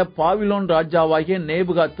ஜனங்களை பாபிலோன் ராஜாவாகிய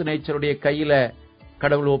நேபுகாத்நேச்சருடைய கையில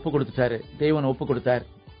கடவுள் ஒப்பு கொடுத்துட்டாரு, தேவன் ஒப்பு கொடுத்தார்.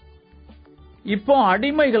 இப்போ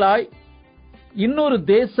அடிமைகளாய் இன்னொரு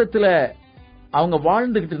தேசத்துல அவங்க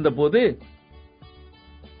வாழ்ந்துகிட்டு இருந்த போது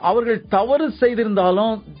அவர்கள் தவறு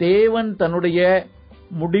செய்திருந்தாலும் தேவன் தன்னுடைய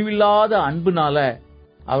முடிவில்லாத அன்புனால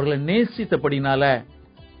அவர்களை நேசித்தபடினால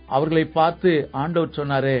அவர்களை பார்த்து ஆண்டவர்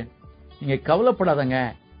சொன்னாரு, நீங்க கவலைப்படாதங்க,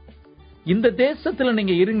 இந்த தேசத்துல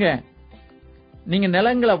நீங்க இருங்க, நீங்க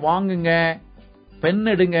நிலங்களை வாங்குங்க, பெண்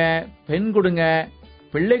எடுங்க, பெண் கொடுங்க,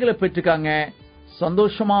 பிள்ளைகளை பெற்றுக்காங்க,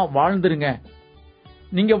 சந்தோஷமா வாழ்ந்துருங்க.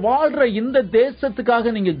 நீங்க வாழ்ற இந்த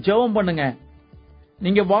தேசத்துக்காக நீங்க ஜெபம் பண்ணுங்க.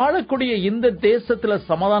 நீங்க வாழக்கூடிய இந்த தேசத்துல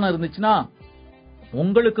சமாதானம் இருந்துச்சுன்னா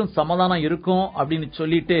உங்களுக்கும் சமாதானம் இருக்கும் அப்படின்னு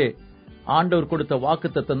சொல்லிட்டு ஆண்டவர் கொடுத்த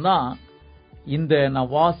வாக்குத்தத்தம் தான் இந்த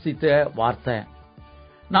நான் வாசித்த வார்த்தை.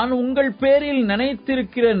 நான் உங்கள் பேரில்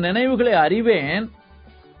நினைத்திருக்கிற நினைவுகளை அறிவேன்,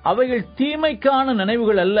 அவைகள் தீமைக்கான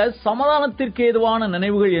நினைவுகள் அல்ல, சமாதானத்திற்கு ஏதுவான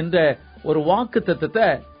நினைவுகள் என்ற ஒரு வாக்குத்தத்தத்தை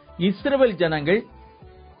இஸ்ரவேல் ஜனங்கள்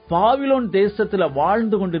பாபிலோன் தேசத்துல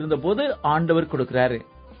வாழ்ந்து கொண்டிருந்த போது ஆண்டவர் கொடுக்கிறாரு.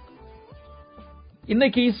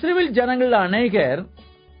 இன்னைக்கு இஸ்ரவேல் ஜனங்கள் அநேகர்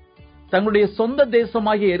தங்களுடைய சொந்த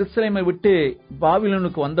தேசமாகிய எருசலேமை விட்டு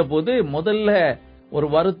பாபிலோனுக்கு வந்தபோது முதல்ல ஒரு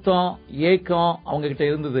வருத்தம், ஏக்கம் அவங்க கிட்ட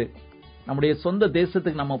இருந்தது. நம்முடைய சொந்த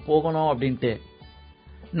தேசத்துக்கு நம்ம போகணும் அப்படின்ட்டு.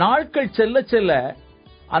 நாட்கள் செல்ல செல்ல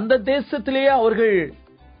அந்த தேசத்திலேயே அவர்கள்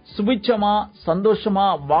சுபிட்சமா சந்தோஷமா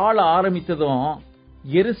வாழ ஆரம்பித்ததும்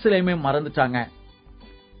எருசலேமை மறந்துட்டாங்க.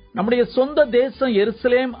 நம்முடைய சொந்த தேசம்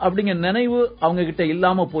எருசலேம் அப்படிங்கிற நினைவு அவங்க கிட்ட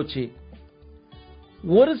இல்லாம போச்சு.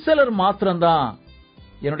 ஒரு சிலர் மாத்திரம்தான்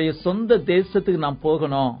என்னுடைய சொந்த தேசத்துக்கு நான்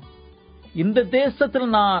போகணும், இந்த தேசத்துல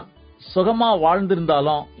நான் சுகமா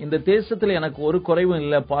வாழ்ந்திருந்தாலும் இந்த தேசத்துல எனக்கு ஒரு குறைவும்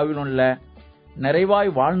இல்ல, பாபிலோன்ல நிறைவாய்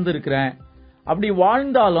வாழ்ந்திருக்கிறேன், அப்படி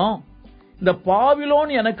வாழ்ந்தாலும் இந்த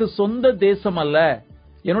பாபிலோன் எனக்கு சொந்த தேசம் அல்ல,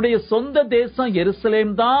 என்னுடைய சொந்த தேசம்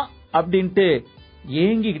எருசலேம் தான் அப்படின்ட்டு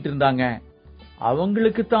ஏங்கிக்கிட்டு இருந்தாங்க.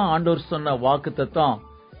 அவங்களுக்கு தான் ஆண்டவர் சொன்ன வாக்குத்தத்தம்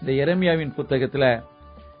இந்த எரேமியாவின் புத்தகத்துல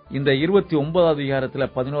இந்த 29வது அதிகாரத்துல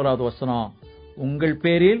 11வது வசனம், உங்கள்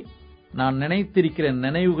பேரில் நான் நினைத்திருக்கிற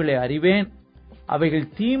நினைவுகளை அறிவேன்,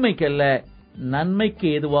 அவைகள் தீமைக்கல்ல நன்மைக்கு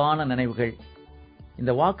ஏதுவான நினைவுகள்.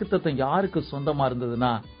 இந்த வாக்குத்தத்தம் யாருக்கு சொந்தமா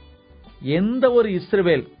இருந்ததுன்னா, எந்த ஒரு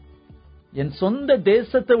இஸ்ரவேல் என் சொந்த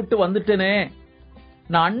தேசத்தை விட்டு வந்துட்டேனே,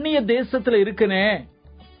 நான் அந்நிய தேசத்துல இருக்கனே,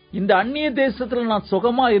 இந்த அந்நிய தேசத்துல நான்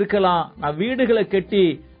சுகமா இருக்கலாம், நான் வீடுகளை கட்டி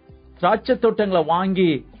திராட்சை தோட்டங்களை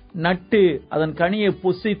வாங்கி நட்டு அதன் கனியை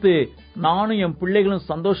புசித்து நானும் என் பிள்ளைகளும்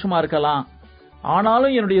சந்தோஷமா இருக்கலாம்,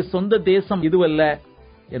 ஆனாலும் என்னுடைய சொந்த தேசம் இதுவல்ல,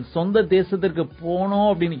 என் சொந்த தேசத்திற்கு போனோம்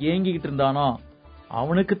அப்படின்னு ஏங்கிக்கிட்டு இருந்தானோ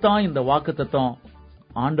அவனுக்கு தான் இந்த வாக்குத்தத்தம்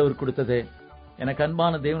ஆண்டவர் கொடுத்தது. எனக்கு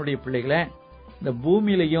அன்பான தேவனுடைய பிள்ளைகளே, இந்த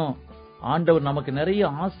பூமியிலையும் ஆண்டவர் நமக்கு நிறைய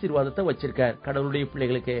ஆசீர்வாதத்தை வச்சிருக்கார். கடவுளுடைய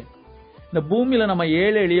பிள்ளைகளுக்கு இந்த பூமியில நம்ம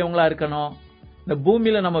ஏழை எளியவங்களா இருக்கணும், இந்த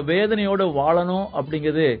பூமியில நம்ம வேதனையோட வாழணும்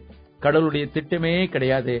அப்படிங்கிறது கடவுளுடைய திட்டமே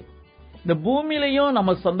கிடையாது. இந்த பூமியிலையும்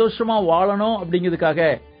நம்ம சந்தோஷமா வாழணும் அப்படிங்கிறதுக்காக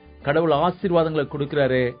கடவுள் ஆசீர்வாதங்களை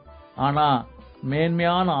கொடுக்கிறாரு. ஆனா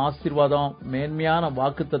மேன்மையான ஆசீர்வாதம், மேன்மையான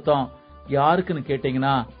வாக்குத்தத்தம் யாருக்குன்னு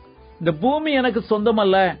கேட்டீங்கன்னா, இந்த பூமி எனக்கு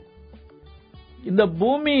சொந்தமல்ல, இந்த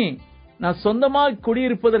பூமி நான் சொந்தமா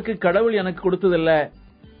குடியிருப்பதற்கு கடவுள் எனக்கு கொடுத்ததில்ல,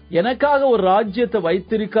 எனக்காக ஒரு ராஜ்யத்தை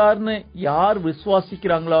வைத்திருக்காருன்னு யார்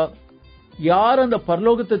விசுவாசிக்கிறாங்களோ, யார் அந்த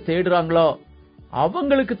பரலோகத்தை தேடுறாங்களோ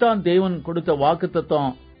அவங்களுக்கு தான் தேவன் கொடுத்த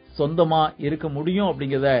வாக்குத்தத்தம் சொந்தமா இருக்க முடியும்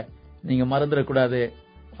அப்படிங்கறத நீங்க மறந்துடக்கூடாது.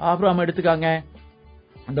 ஆபிரகாம் எடுத்துக்காங்க,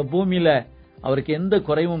 அந்த பூமியில அவருக்கு எந்த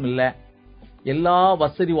குறைவும் இல்ல, எல்லா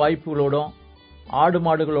வசதி வாய்ப்புகளோடும் ஆடு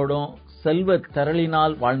மாடுகளோடும் செல்வ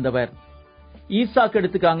திரளினால் வாழ்ந்தவர். ஈசாக்கு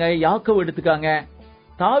எடுத்துக்காங்க, யாக்கோபு எடுத்துக்காங்க,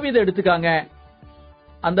 தாவீது எடுத்துக்காங்க.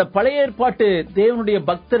 அந்த பழைய ஏற்பாட்டு தேவனுடைய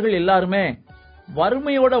பக்தர்கள் எல்லாருமே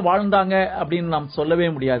வறுமையோட வாழ்ந்தாங்க அப்படின்னு நாம் சொல்லவே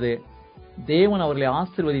முடியாது. தேவன் அவர்களை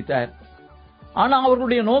ஆசீர்வதித்தார். ஆனா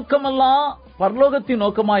அவர்களுடைய நோக்கமெல்லாம் பரலோகத்தின்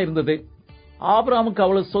நோக்கமா இருந்தது. ஆபிரகாமுக்கு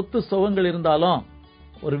அவ்வளவு சொத்து சுகங்கள் இருந்தாலும்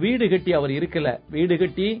ஒரு வீடு கட்டி அவர் இருக்கல. வீடு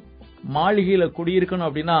கட்டி மாளிகையில குடியிருக்கணும்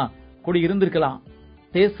அப்படின்னா குடி இருந்திருக்கலாம்.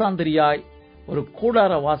 தேசாந்திரியாய் ஒரு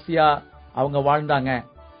கூடார வாசியா அவங்க வாழ்ந்தாங்க.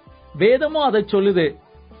 வேதமும் அதை சொல்லுது.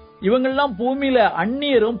 இவங்கெல்லாம் பூமியில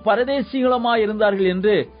அந்நியரும் பரதேசிகளுமா இருந்தார்கள்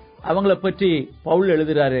என்று அவங்கள பற்றி பவுல்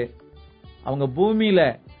எழுதுறாரு. அவங்க பூமியில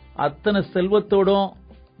அத்தனை செல்வத்தோடும்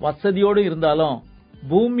வசதியோடும் இருந்தாலும்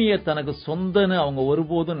பூமியை தனக்கு சொந்தன்னு அவங்க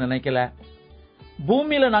ஒருபோதும் நினைக்கல.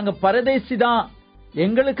 பூமியில நாங்க பரதேசி தான்,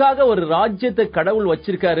 எங்களுக்காக ஒரு ராஜ்யத்தை கடவுள்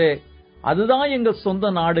வச்சிருக்காரு, அதுதான் எங்க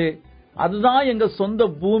சொந்த நாடு, அதுதான் எங்க சொந்த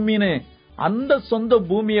பூமின்னு அந்த சொந்த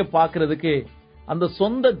பூமியை பாக்குறதுக்கு, அந்த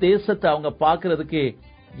சொந்த தேசத்தை அவங்க பாக்குறதுக்கு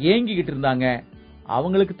ஏங்கிக்கிட்டு இருந்தாங்க.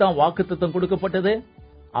 அவங்களுக்கு தான் வாக்குத்தத்தம் கொடுக்கப்பட்டது.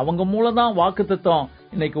 அவங்க மூலம் தான் வாக்குத்தத்தம்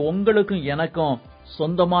இன்னைக்கு உங்களுக்கும் எனக்கும்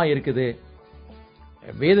சொந்தமா இருக்குது.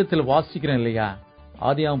 வேதத்தில் வாசிக்கிறோம் இல்லையா,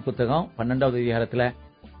 ஆதியாகமம் புத்தகம் 12வது அதிகாரத்துல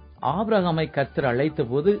ஆபிரகாமை கர்த்தர் அழைத்த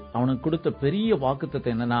போது அவனுக்கு கொடுத்த பெரிய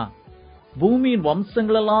வாக்குத்தத்தம் என்னன்னா, பூமியின்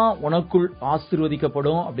வம்சங்களெல்லாம் உனக்குள்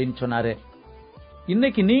ஆசீர்வதிக்கப்படும் அப்படின்னு சொன்னாரு.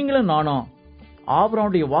 இன்னைக்கு நீங்களும் நானும்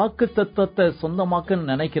ஆபிரகாமுடைய வாக்குத்தத்தத்தை சொந்தமாக்க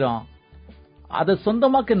நினைக்கிறோம். அதை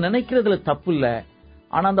சொந்தமாக்க நினைக்கிறதுல தப்பு இல்ல.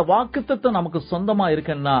 ஆனா அந்த வாக்குத்தத்தம் நமக்கு சொந்தமா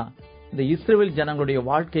இருக்குன்னா இந்த இஸ்ரவேல் ஜனங்களுடைய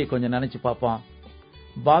வாழ்க்கையை கொஞ்சம் நினைச்சு பார்ப்போம்.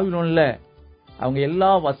 பாபிலோன்ல அவங்க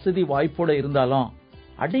எல்லா வசதி வாய்ப்போட இருந்தாலும்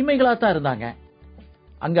அடிமைகளா தான் இருந்தாங்க.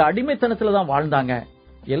 அங்க அடிமைத்தனத்துல தான் வாழ்ந்தாங்க.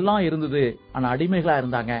 எல்லாம் இருந்தது, ஆனா அடிமைகளா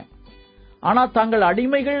இருந்தாங்க. ஆனா தாங்கள்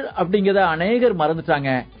அடிமைகள் அப்படிங்கறத அநேகர்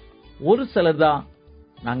மறந்துட்டாங்க. ஒரு சிலர் தான்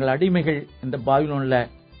நாங்கள் அடிமைகள் இந்த பாபிலோன்ல,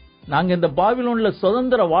 நாங்க இந்த பாபிலோன்ல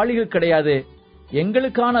சுதந்திர வாளிகள் கிடையாது,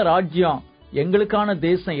 எங்களுக்கான ராஜ்யம் எங்களுக்கான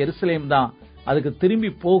தேசம் எருசலேம் தான், அதுக்கு திரும்பி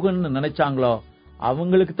போகணும்னு நினைச்சாங்களோ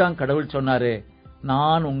அவங்களுக்கு தான் கடவுள் சொன்னாரு,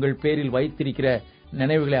 நான் உங்கள் பேரில் வைத்திருக்கிற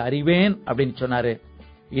நினைவுகளை அறிவேன் அப்படின்னு சொன்னாரு.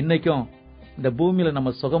 இன்னைக்கும் இந்த பூமியில நம்ம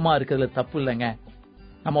சுகமா இருக்கிறதுல தப்பு இல்லைங்க,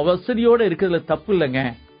 நம்ம வசதியோட இருக்கிறதுல தப்பு இல்லைங்க.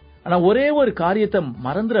 ஆனா ஒரே ஒரு காரியத்தை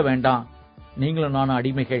மறந்துட வேண்டாம், நீங்களும் நானும்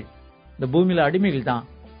அடிமைகள். இந்த பூமியில அடிமைகள் தான்,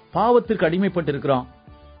 பாவத்திற்கு அடிமைப்பட்டு இருக்கிறோம்,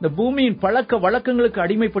 இந்த பூமியின் பழக்க வழக்கங்களுக்கு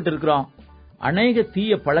அடிமைப்பட்டு இருக்கிறோம், அநேக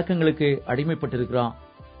தீய பழக்கங்களுக்கு அடிமைப்பட்டு இருக்கிறோம்.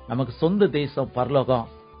 நமக்கு சொந்த தேசம் பரலோகம்,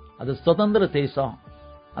 அது சுதந்திர தேசம்.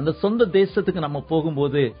 அந்த சொந்த தேசத்துக்கு நம்ம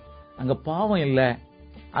போகும்போது அங்க பாவம் இல்ல,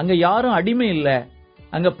 அங்க யாரும் அடிமை இல்ல,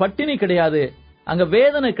 அங்க பட்டினி கிடையாது, அங்க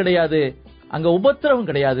வேதனை கிடையாது, அங்க உபத்திரவம்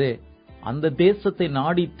கிடையாது. அந்த தேசத்தை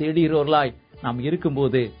நாடி தேடுகிறவர்களாய் நாம்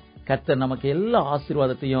இருக்கும்போது கர்த்தர் நமக்கு எல்லா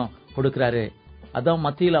ஆசீர்வாதத்தையும் கொடுக்கிறாரு. அதான்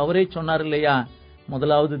மத்தியில் அவரே சொன்னார் இல்லையா,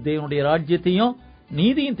 முதலாவது தேவனுடைய ராஜ்யத்தையும்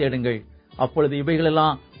நீதியும் தேடுங்கள், அப்பொழுது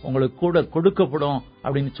இவைகளெல்லாம் உங்களுக்கு கூட கொடுக்கப்படும்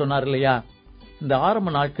அப்படின்னு சொன்னார் இல்லையா. இந்த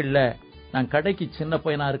ஆரம்ப நாட்கள்ல நான் கடைக்கு சின்ன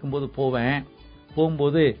பையனா இருக்கும்போது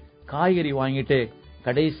போகும்போது காய்கறி வாங்கிட்டு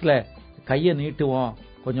கடைசியில கைய நீட்டுவோம்,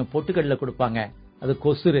 கொஞ்சம் பொட்டுக்கடலை கொடுப்பாங்க, அது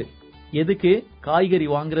கொசுறு. எதுக்கு? காய்கறி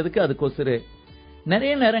வாங்குறதுக்கு அது கொசுறு.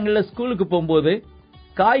 நிறைய நேரங்கள்ல ஸ்கூலுக்கு போகும்போது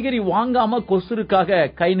காய்கறி வாங்காம கொசுருக்காக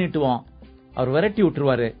கை நீட்டுவோம், அவர் விரட்டி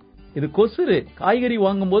விட்டுருவாரு, இது கொசுறு. காய்கறி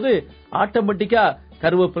வாங்கும்போது ஆட்டோமேட்டிக்கா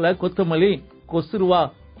கருவேப்பிலை கொத்தமல்லி கொசுருவா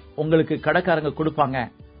உங்களுக்கு கடைக்காரங்க கொடுப்பாங்க.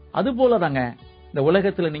 அது போலதாங்க இந்த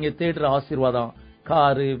உலகத்துல நீங்க தேடுற ஆசீர்வாதம்,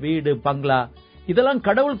 காரு வீடு பங்களா, இதெல்லாம்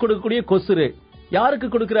கடவுள் கொடுக்கக்கூடிய கொசுறு. யாருக்கு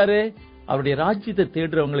கொடுக்கிறாரு? அவருடைய ராஜ்யத்தை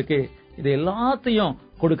தேடுறவங்களுக்கு இது எல்லாத்தையும்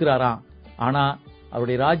கொடுக்கிறாராம். ஆனா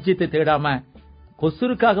அவருடைய ராஜ்யத்தை தேடாம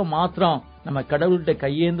கொசுருக்காக மாத்திரம் நம்ம கடவுள்கிட்ட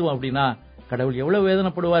கையேந்துவோம் அப்படின்னா கடவுள் எவ்வளவு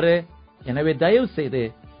வேதனைப்படுவாரு. எனவே தயவு செய்து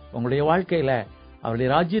உங்களுடைய வாழ்க்கையில அவருடைய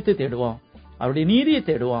ராஜ்யத்தை தேடுவோம், அவருடைய நீதியை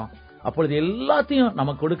தேடுவோம், அப்பொழுது எல்லாத்தையும்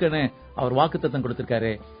நமக்கு கொடுக்கணும் அவர் வாக்குத்தத்தம்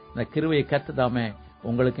கொடுத்திருக்காரு. இந்த கிருபையை கர்த்ததாமே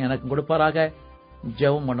உங்களுக்கு எனக்கு கொடுப்பாராக.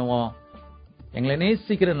 ஜெபம் பண்ணுவோம். எங்களை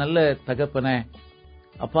நேசிக்கிற நல்ல தகப்பனே,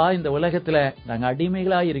 அப்பா, இந்த உலகத்துல நாங்க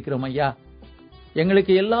அடிமைகளா இருக்கிறோம் ஐயா,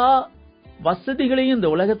 எங்களுக்கு எல்லா வசதிகளையும் இந்த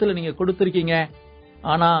உலகத்துல நீங்க கொடுத்திருக்கீங்க,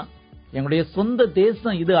 ஆனா எங்களுடைய சொந்த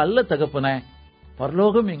தேசம் இது அல்ல தகப்பனே,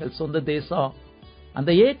 பரலோகம் எங்கள் சொந்த தேசம்.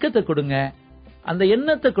 அந்த ஏக்கத்தை கொடுங்க, அந்த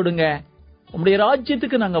எண்ணத்தை கொடுங்க, உங்களுடைய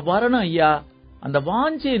ராஜ்யத்துக்கு நாங்க வரணும் ஐயா, அந்த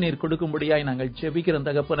வாஞ்சையை நீர் கொடுக்கும்படியாய் நாங்கள் ஜெபிக்கிறோம்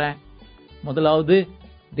தகப்பனே. முதலாவது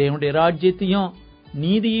தேவனுடைய ராஜ்யத்தையும்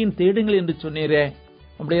நீதியையும் தேடுங்கள் என்று சொன்னீரே,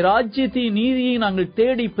 உங்களுடைய ராஜ்யத்தையும் நீதியையும் நாங்கள்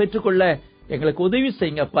தேடி பெற்றுக்கொள்ள எங்களுக்கு உதவி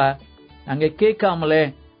செய்யுங்கப்பா. நாங்க கேட்காமலே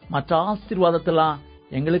மற்ற ஆசீர்வாதத்தெல்லாம்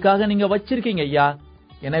எங்களுக்காக நீங்க வச்சிருக்கீங்க ஐயா.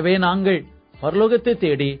 எனவே நாங்கள் பரலோகத்தை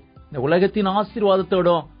தேடி இந்த உலகத்தின்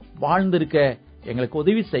ஆசீர்வாதத்தோடும் வாழ்ந்திருக்க எங்களுக்கு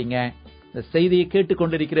உதவி செய்யுங்க. இந்த செய்தியை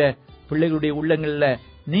கேட்டுக்கொண்டிருக்கிற பிள்ளைகளுடைய உள்ளங்கள்ல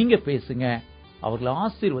நீங்க பேசுங்க, அவர்களை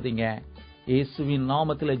ஆசீர்வதிங்க. இயேசுவின்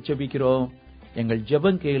நாமத்தில் ஜெபிக்கிறோம் எங்கள்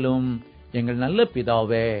ஜெபம் கேளும் எங்கள் நல்ல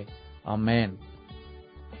பிதாவே, ஆமென்.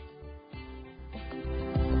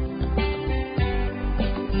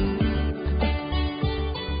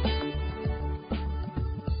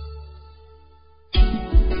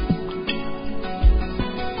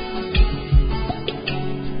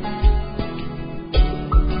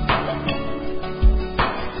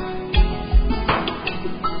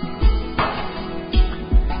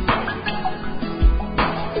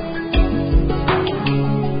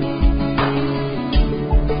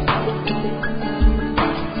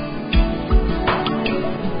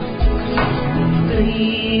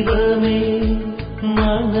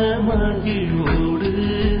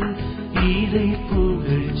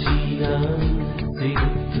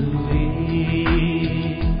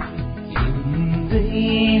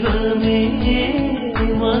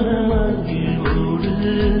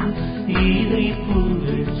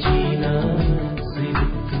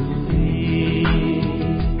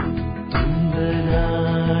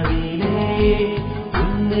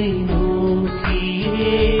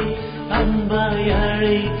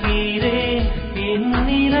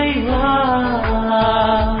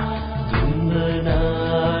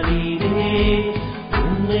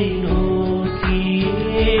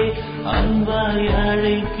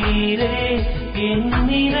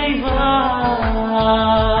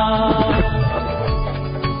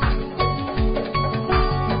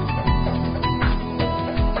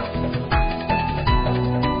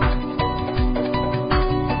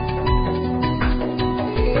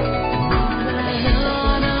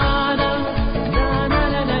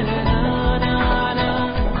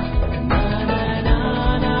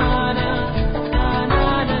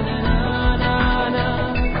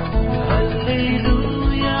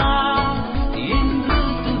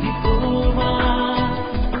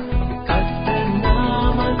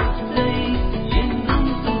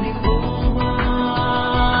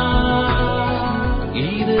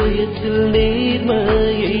 இதயத்தில்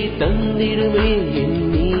நேர்மையை தந்திடுமே என்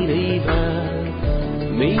இறைவா,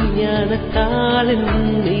 மெய்ஞானத்தால்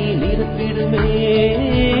என்னை நிரப்பிடுமே.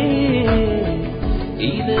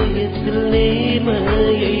 இதயத்தில்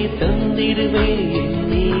நேர்மையை தந்திடுமே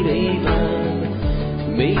என் இறைவா,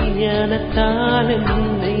 மெய்ஞானத்தால்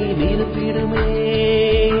என்னை நிரப்பிடுமே.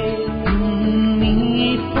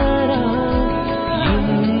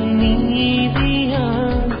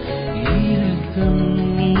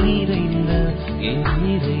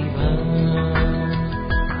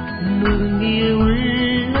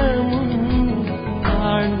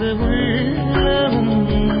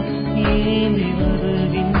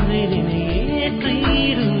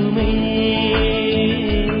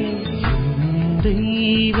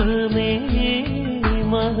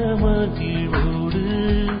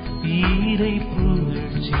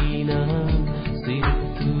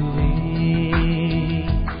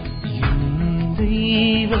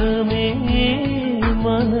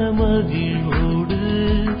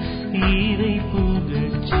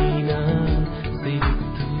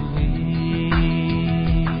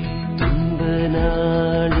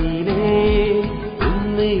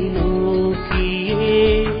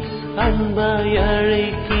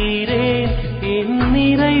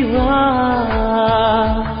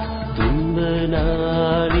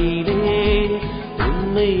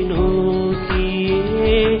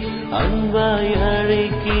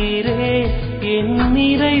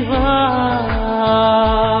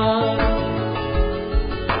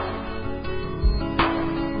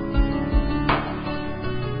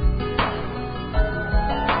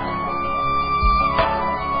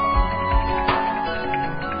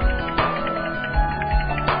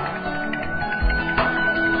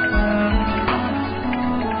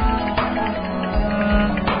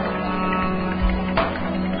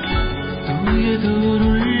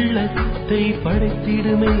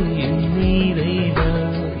 படைத்திடுமே என் இறைவா,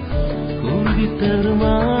 உறுதி தரும்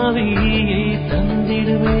ஆவியை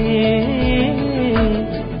தந்திடுமே.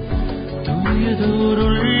 தூயதோர்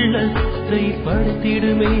உள்ளத்தை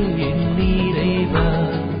படைத்திடுமே என் இறைவா,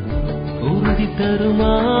 உறுதி தரும்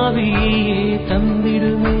ஆவியை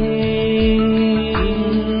தந்திடுமே.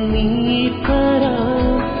 நீப்பரா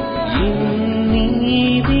என்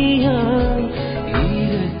நீதியா,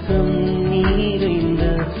 இரக்கம் நிறைந்த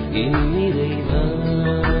என் இறைவா,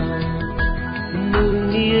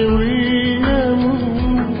 நுண்ணிய உள்ளமும்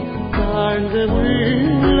தாழ்ந்த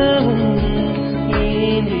உள்ளமும்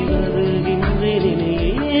ஏந்தி வருகின்றேன்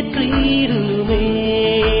ஏற்றிடுமே.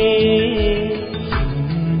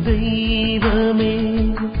 தெய்வமே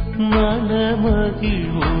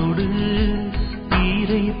மனமகிழ்வோடு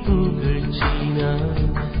இறை புகழ்ச்சினான்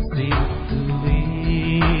சேர்த்துவே.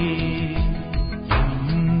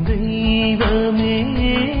 தெய்வமே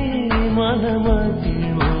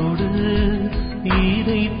மனமகிழ்வோடு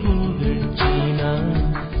இறை புகழ்ச்சினான்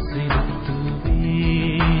சேர்த்துவே.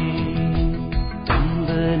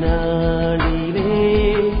 அந்த நாளிலே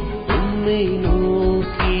உன்னை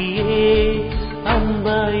நோக்கியே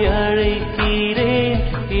அன்பாய் அழைக்கிறேன்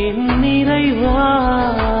என் இறைவா.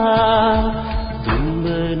 துன்ப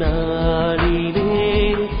நாளிலே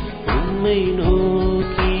உன்னை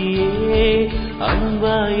நோக்கியே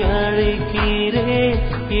அன்பாய் அழைக்கிறேன்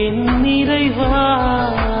என் இறைவா.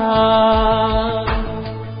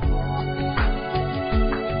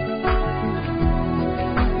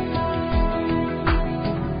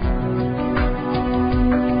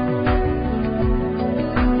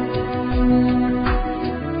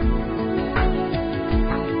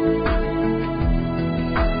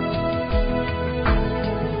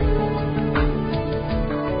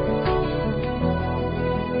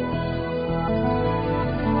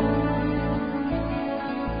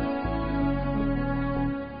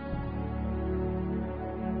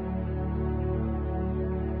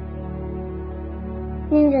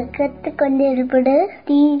 நீங்கள் கேட்டுக்கொண்டிருப்பது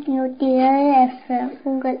T107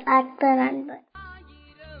 உங்கள் ஆத்ம நண்பன்.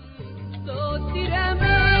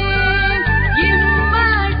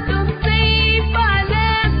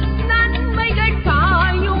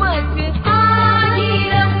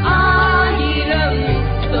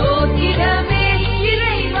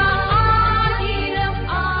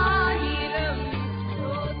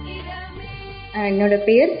 என்னோட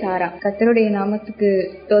பெயர் சாரா. கர்த்தருடைய நாமத்துக்கு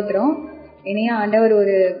ஸ்தோத்திரம். இணைய ஆண்டவர்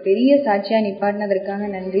ஒரு பெரிய சாட்சியா நிப்பாட்டினதற்காக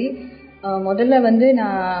நன்றி. முதல்ல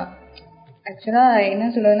நான் ஆக்சுவலா என்ன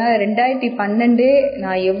சொல்றதுன்னா, 2012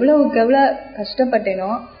 நான் எவ்வளவுக்கு எவ்வளவு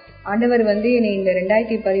கஷ்டப்பட்டேனோ ஆண்டவர் என்னை இந்த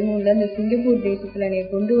 2013 இந்த சிங்கப்பூர் தேசத்துல என்னை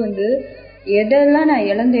கொண்டு வந்து எதெல்லாம் நான்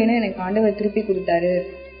இழந்தேன்னு எனக்கு ஆண்டவர் திருப்பி கொடுத்தாரு.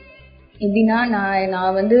 எப்படின்னா,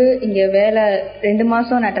 நான் இங்க வேலை 2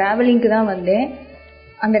 மாசம் நான் டிராவலிங்க்கு தான் வந்தேன்.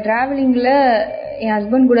 அந்த டிராவலிங்கில் என்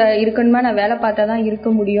ஹஸ்பண்ட் கூட இருக்கணுமா, நான் வேலை பார்த்தா தான் இருக்க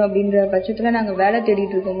முடியும் அப்படின்ற பட்சத்தில் நாங்கள் வேலை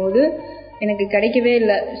தேடிட்டு இருக்கும்போது எனக்கு கிடைக்கவே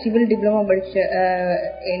இல்லை. சிவில் டிப்ளமோ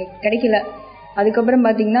எனக்கு கிடைக்கல. அதுக்கப்புறம்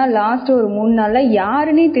பார்த்தீங்கன்னா லாஸ்ட் ஒரு 3 நாளில்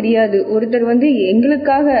யாருன்னே தெரியாது ஒருத்தர்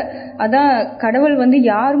எங்களுக்காக, அதான் கடவுள்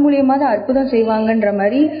யார் மூலியமாக தான் அற்புதம் செய்வாங்கன்ற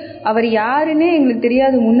மாதிரி, அவர் யாருன்னே எங்களுக்கு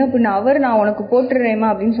தெரியாது முன்ன பின்ன. நான் உனக்கு போட்டுடுறேம்மா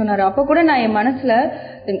அப்படின்னு சொன்னார். அப்போ கூட நான் என் மனசில்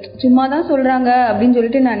சும்மா தான் சொல்கிறாங்க அப்படின்னு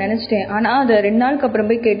சொல்லிட்டு நான் நினச்சிட்டேன். ஆனால் அது 2 நாளுக்கு அப்புறம்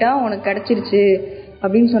போய் கேட்டால் உனக்கு கிடச்சிருச்சு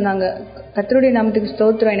அப்படின்னு சொன்னாங்க. கர்த்தருடைய நாமத்துக்கு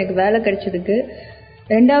ஸ்தோத்திரம், எனக்கு வேலை கிடைச்சதுக்கு.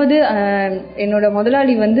 2வது என்னோட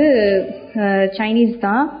முதலாளி சைனீஸ்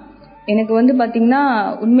தான். எனக்கு பார்த்தீங்கன்னா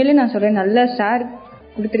உண்மையிலே நான் சொல்கிறேன், நல்ல சார்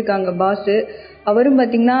கொடுத்துருக்காங்க பாஸு. அவரும்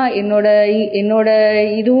பார்த்தீங்கன்னா என்னோட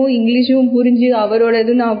இதுவும் இங்கிலீஷும் புரிஞ்சு, அவரோட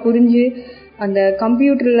இதுவும் நான் புரிஞ்சு, அந்த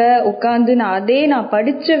கம்ப்யூட்டரில் உட்காந்து நான்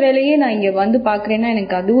படித்த வேலையே நான் இங்கே பார்க்குறேன்னா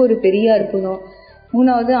எனக்கு அது ஒரு பெரிய அற்புதம்.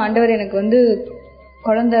 3வது ஆண்டவர் எனக்கு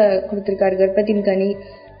குழந்தை கொடுத்துருக்காரு, கர்ப்பத்தின் கனி.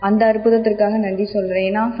 அந்த அற்புதத்திற்காக நன்றி சொல்கிறேன்.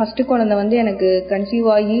 ஏன்னா ஃபஸ்ட்டு குழந்தை எனக்கு கன்சீவ்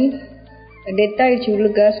ஆகி டெத் ஆகிடுச்சு,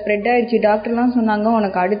 உள்ளுக்க ஸ்ப்ரெட் ஆகிடுச்சு. டாக்டர்லாம் சொன்னாங்க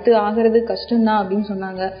உனக்கு அடுத்து ஆகிறது கஷ்டம்தான் அப்படின்னு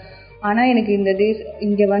சொன்னாங்க. ஆனால் எனக்கு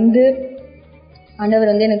இங்கே ஆண்டவர்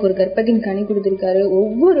எனக்கு ஒரு கர்ப்பத்தின் கனி கொடுத்துருக்காரு.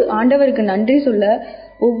 ஆண்டவருக்கு நன்றி சொல்ல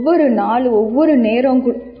ஒவ்வொரு நாள் ஒவ்வொரு நேரம்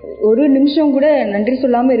ஒரு நிமிஷம் கூட நன்றி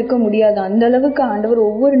சொல்லாமல் இருக்க முடியாது. அந்த அளவுக்கு ஆண்டவர்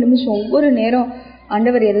ஒவ்வொரு நிமிஷம் ஒவ்வொரு நேரம்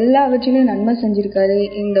ஆண்டவர் எல்லாவற்றிலும் நன்மை செஞ்சுருக்காரு.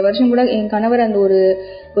 இந்த வருஷம் கூட என் கணவர் அந்த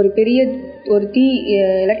ஒரு பெரிய தீ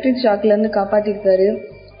எலக்ட்ரிக் ஷாக்லேருந்து காப்பாற்றிருக்காரு.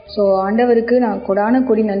 ஸோ ஆண்டவருக்கு நான் கொடான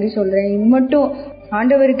கொடி நன்றி சொல்கிறேன். மட்டும்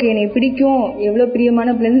ஆண்டவருக்கு என்னை பிடிக்கும், எவ்வளோ பிரியமான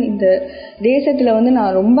பிள்ளைன்னு இந்த தேசத்தில்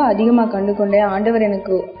நான் ரொம்ப அதிகமாக கண்டு கொண்டேன். ஆண்டவர்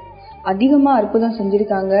எனக்கு அதிகமாக அற்புதம்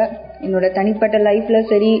செஞ்சுருக்காங்க. என்னோட தனிப்பட்ட லைஃப்பில்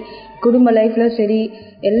சரி, குடும்ப லைஃப்பில் சரி,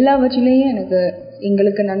 எல்லாவற்றிலையும்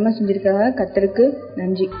எங்களுக்கு நன்மை செஞ்சுருக்காங்க. கர்த்தருக்கு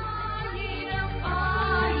நன்றி.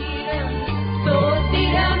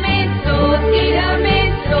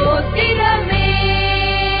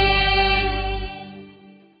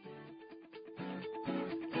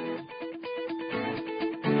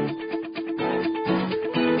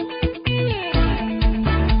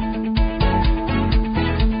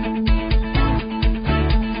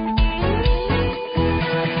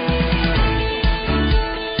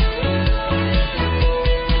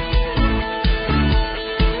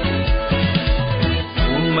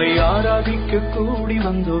 கூடி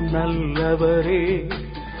வந்தோம் நல்லவரே,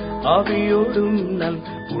 ஆவியோடும்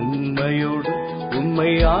உண்மையோடு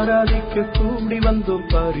உம்மை ஆராதிக்க கூடி வந்தோம்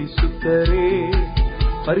பரிசுத்தரே.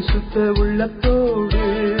 பரிசுத்த உள்ளத்தோடு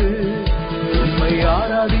உம்மை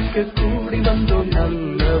ஆராதிக்க கூடி வந்தோம்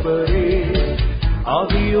நல்லவரே,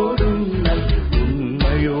 ஆவியோடும்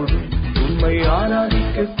உண்மையோடும் உம்மை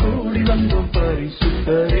ஆராதிக்க கூடி வந்தோம்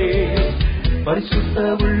பரிசுத்தரே. பரிசுத்த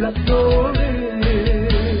உள்ளத்தோடு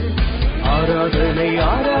ஆராதனை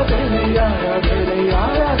ஆராதனை ஆராதனை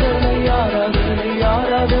ஆராதனை ஆராதனை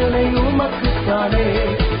ஆராதனை உமக்குத்தானே.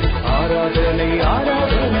 ஆராதனை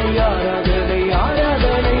ஆராதனை ஆராதனை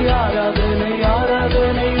ஆராதனை ஆராதனை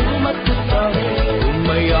ஆராதனை உமக்குத்தானே.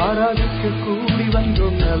 உம்மை ஆராதிக்க கூடி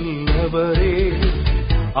வந்தோம் நல்லவரே,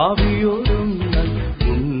 ஆவியோடும்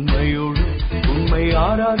உண்மையோடும் உம்மை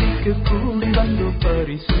ஆராதிக்க கூடி வந்தோம்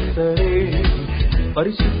பரிசுத்தரே.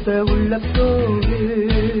 பரிசுத்த உள்ளத்தோடு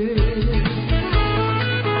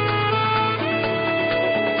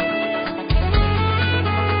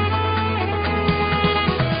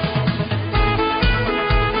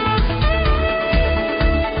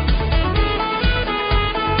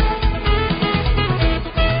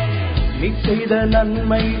நீ செய்த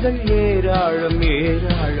நன்மைகள் ஏராளம்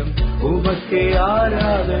ஏராளம், உமக்கே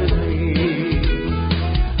ஆராதனை.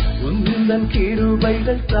 உந்தன்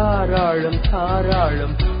கிருபைகள் தாராளம்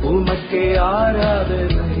தாராளம், உமக்கே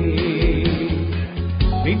ஆராதனை.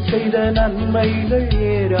 நீ செய்த நன்மைகள்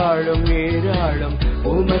ஏராளம் ஏராளம்,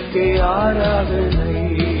 உமக்கே ஆராதனை.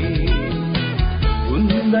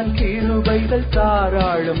 உந்தன் கிருபைகள்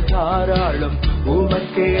தாராளம் தாராளம்,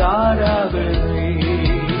 உமக்கே ஆராதனை.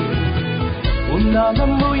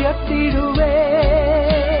 உன்னாமம் உயர்த்திடுவே,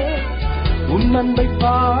 உன் அன்பை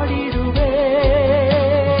பாடிடுவே.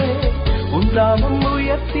 உன்னாமம்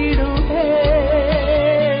உயர்த்திடுவே,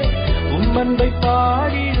 உன் அன்பை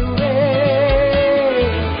பாடிடுவே.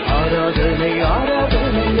 ஆராதனை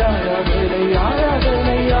ஆராதனை ஆராதனை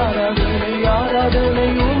ஆராதனை ஆராதனை ஆராதனை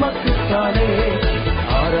உமக்குத்தானே.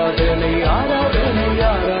 ஆராதனை ஆராதனை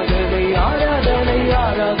ஆராதனை ஆராதனை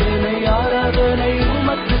ஆராதனை ஆராதனை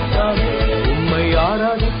உமக்குத்தானே. உம்மை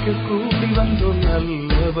ஆராதிக்க கூடி வந்தோம்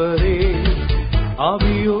நல்லவரே,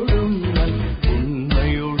 ஆவியோடும்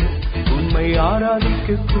உண்மையோடும் உம்மை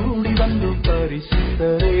ஆராதிக்க கூடி வந்தோம்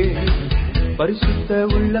பரிசுத்தரே. பரிசுத்த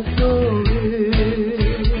உள்ளத்தோடு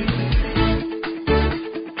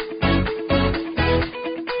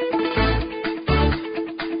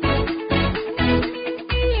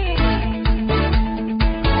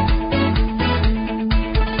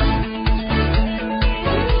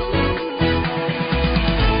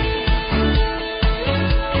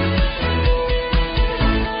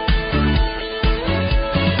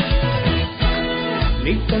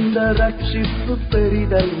தந்த ரட்சிப்பு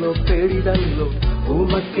பெரிதல்லோ பெரிதல்லோ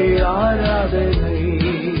உமக்கே ஆராதனை.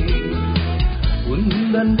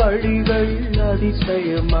 உந்தன் வழிகள்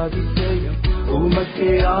அதிசயம் அதிசயம்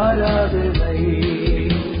உமக்கே ஆராதனை.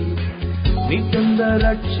 நீ தந்த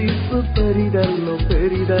ரட்சிப்பு பெரிதல்லோ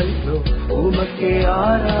பெரிதல்லோ உமக்கே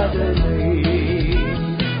ஆராதனை.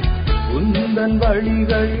 உந்தன்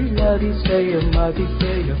வழிகள் அதிசயம்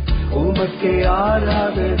அதிசயம் உமக்கே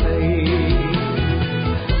ஆராதனை.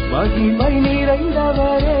 மகிமை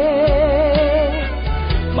நிறைந்தவரே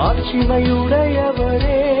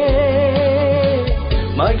மாட்சிமையுடையவரே,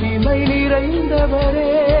 மகிமை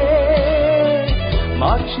நிறைந்தவரே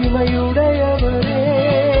மாட்சிமையுடையவரே.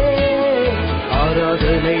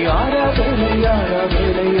 ஆராதனை ஆராதனை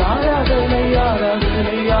ஆராதனை ஆராதனை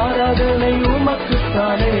ஆராதனை ஆராதனை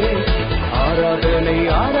உமக்குத்தானே. ஆராதனை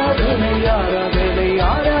ஆராதனை ஆராதனை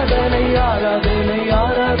ஆராதனை ஆராதனை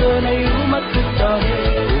ஆராதனை உமக்குத்தானே.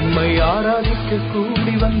 உம்மை ஆராதிக்க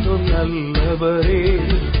கூடி வந்தோம் நல்லவரே,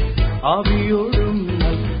 ஆவியோடும்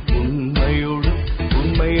உண்மையோடும்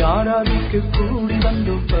உம்மை ஆராதிக்க கூடி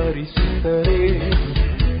வந்தோம் பரிசுத்தரே,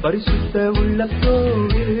 பரிசுத்த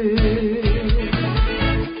உள்ளத்தோடு.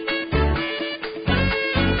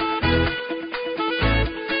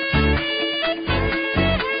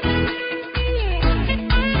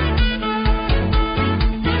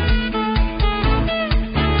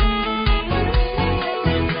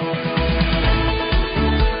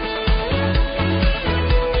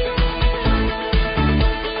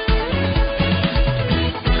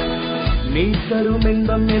 நீ தரும்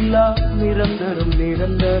இன்பம் எல்லாம் நிரந்தரம்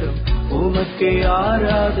நிரந்தரம் உமக்கே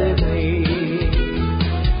ஆராதனை.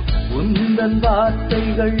 உந்தன்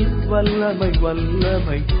வார்த்தைகள் வல்லமை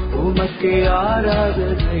வல்லமை உமக்கே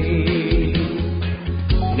ஆராதனை.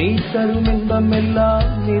 நீ தரும் இன்பம் எல்லாம்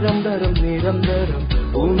நிரந்தரம் நிரந்தரம்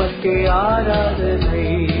உமக்கே ஆராதனை.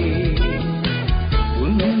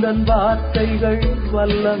 உந்தன் வார்த்தைகள்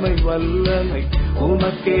வல்லமை வல்லமை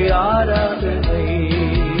உமக்கே ஆராதனை.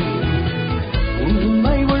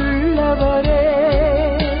 உண்மை உள்ளவரே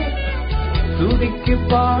துதிக்கு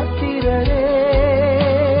பாத்திரரே,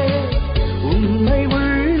 உண்மை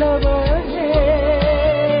உள்ளவரே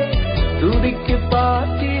துதிக்கு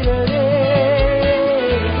பாத்திரரே.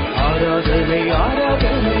 ஆராதனை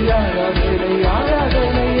ஆராதனை ஆராதனை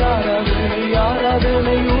ஆராதனை ஆராதனை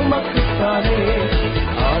ஆராதனை உமக்குத்தானே.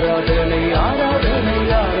 ஆராதனை ஆராதனை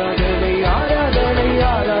ஆராதனை ஆராதனை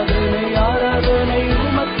ஆராதனை ஆராதனை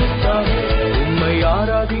உமக்குத்தானே. உம்மை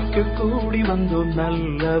ஆராதிக்க கூடி வந்தோம்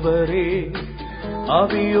நல்லவரே,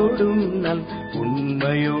 ஆவியோடும்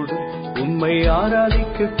உண்மையோடும் உம்மை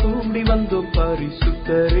ஆராதிக்க கூடி வந்தோம்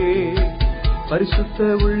பரிசுத்தரே, பரிசுத்த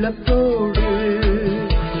உள்ளத்தோடு.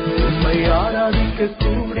 உம்மை ஆராதிக்க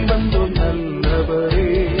கூடி வந்தோம்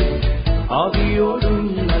நல்லவரே,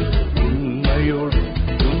 ஆவியோடும் உண்மையோடும்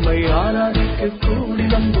உம்மை ஆராதிக்க கூடி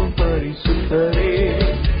வந்தோம் பரிசுத்தரே,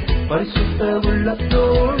 பரிசுத்த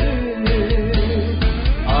உள்ளத்தோடு.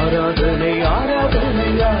 ஆராதனை ஆராதனை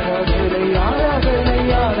ஆராதனை ஆராதனை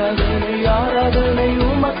ஆராதனை ஆராதனை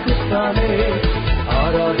உமக்குத்தானே.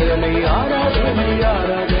 ஆராதனை ஆராதனை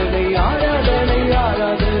ஆராதனை ஆராதனை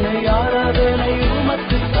ஆராதனை ஆராதனை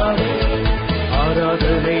உமக்குத்தானே.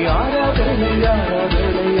 ஆராதனை ஆராதனை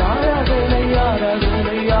ஆராதனை ஆராதனை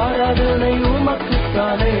ஆராதனை ஆராதனை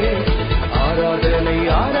உமக்குத்தானே. ஆராதனை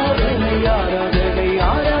ஆராதனை ஆராதனை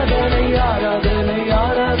ஆராதனை ஆராதனை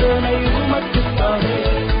ஆராதனை உமக்குத்தானே.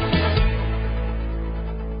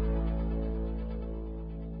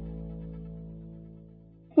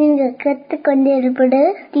 நீங்கள் கேட்டுக்கொண்டிருப்பது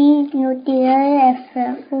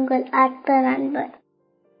T107 உங்கள் ஆத்ம நண்பன்.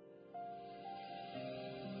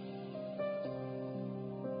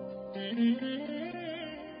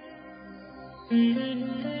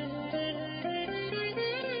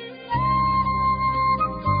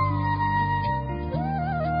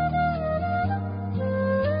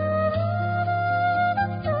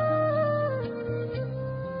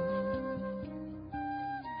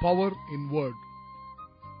 பவர் இன் வேர்ட்,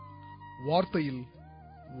 வார்த்தையில்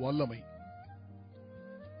வல்லமை.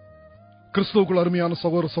 கிறிஸ்துவுக்குள் அருமையான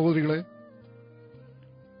சகோதர சகோதரிகளே,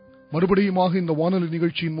 மறுபடியுமாக இந்த வானொலி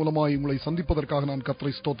நிகழ்ச்சியின் மூலமாய் உங்களை சந்திப்பதற்காக நான்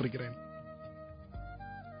கர்த்தரை ஸ்தோத்திரிக்கிறேன்.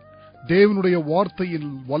 தேவனுடைய வார்த்தையில்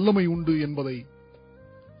வல்லமை உண்டு என்பதை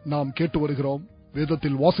நாம் கேட்டு வருகிறோம்,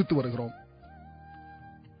 வேதத்தில் வாசித்து வருகிறோம்.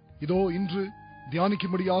 இதோ இன்று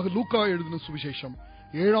தியானிக்கும்படியாக லூக்கா எழுதின சுவிசேஷம்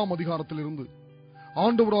 7ஆம் அதிகாரத்திலிருந்து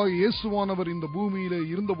ஆண்டவராய் இயேசுவானவர் இந்த பூமியிலே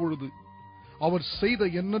இருந்தபொழுது அவர் செய்த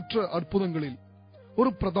எண்ணற்ற அற்புதங்களில் ஒரு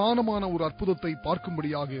பிரதானமான ஒரு அற்புதத்தை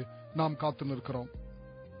பார்க்கும்படியாக நாம் காத்து நிற்கிறோம்.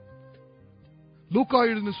 லூக்கா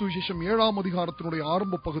எழுதின சுவிசேஷம் 7ஆம் அதிகாரத்தினுடைய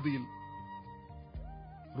ஆரம்ப பகுதியில்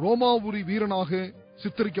ரோமாபுரி வீரனாக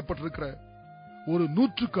சித்தரிக்கப்பட்டிருக்கிற ஒரு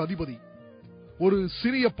 100க்கு அதிபதி, ஒரு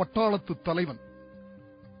சிறிய பட்டாளத்து தலைவன்,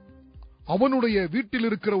 அவனுடைய வீட்டில்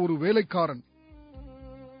இருக்கிற ஒரு வேலைக்காரன்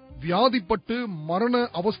வியாதிப்பட்டு மரண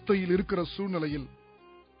அவஸ்தையில் இருக்கிற சூழ்நிலையில்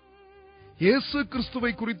இயேசு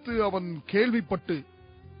கிறிஸ்துவை குறித்து அவன் கேள்விப்பட்டு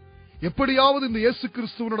எப்படியாவது இந்த இயேசு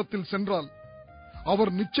கிறிஸ்துவனிடத்தில் சென்றால்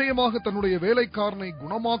அவர் நிச்சயமாக தன்னுடைய வேலைக்காரனை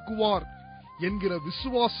குணமாக்குவார் என்கிற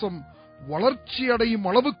விசுவாசம் வளர்ச்சி அடையும்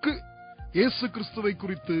அளவுக்கு இயேசு கிறிஸ்துவை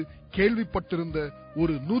குறித்து கேள்விப்பட்டிருந்த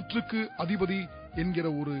ஒரு 100க்கு அதிபதி என்கிற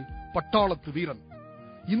ஒரு பட்டாளத்து வீரன்.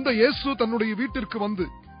 இந்த இயேசு தன்னுடைய வீட்டிற்கு வந்து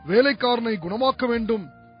வேலைக்காரனை குணமாக்க வேண்டும்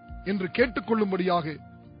என்று கேட்டுக்கொள்ளும்படியாக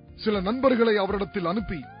சில நண்பர்களை அவரிடத்தில்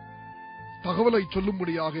அனுப்பி தகவலை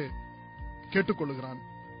சொல்லும்படியாக கேட்டுக்கொள்ளுகிறான்.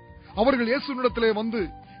 அவர்கள் இயேசுவினிடத்திலே வந்து,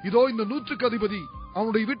 இதோ இந்த 100க்கு அதிபதி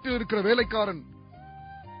அவனுடைய வீட்டில் இருக்கிற வேலைக்காரன்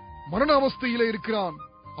மரண அவஸ்தையிலே இருக்கிறான்,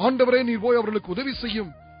 ஆண்டவரே நீர் போய் அவர்களுக்கு உதவி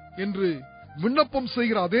செய்யும் என்று விண்ணப்பம்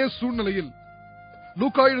செய்கிற அதே சூழ்நிலையில்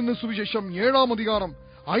லூக்கா எழுதின சுவிசேஷம் 7ஆம் அதிகாரம்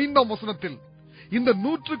 5ஆம் வசனத்தில் இந்த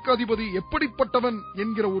 100க்கு அதிபதி எப்படிப்பட்டவன்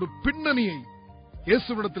என்கிற ஒரு பின்னணியை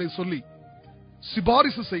இயேசுவிடத்திலே சொல்லி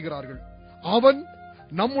சிபாரிசு செய்கிறார்கள். அவன்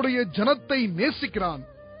நம்முடைய ஜனத்தை நேசிக்கிறான்,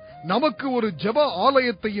 நமக்கு ஒரு ஜெப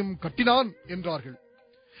ஆலயத்தையும் கட்டினான் என்றார்கள்.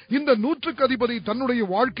 இந்த 100க்கு அதிபதி தன்னுடைய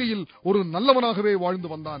வாழ்க்கையில் ஒரு நல்லவனாகவே வாழ்ந்து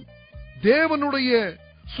வந்தான். தேவனுடைய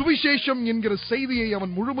சுவிசேஷம் என்கிற செய்தியை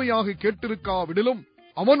அவன் முழுமையாக கேட்டிருக்காவிடிலும்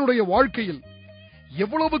அவனுடைய வாழ்க்கையில்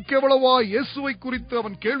எவ்வளவுக்கு எவ்வளவா இயேசுவை குறித்து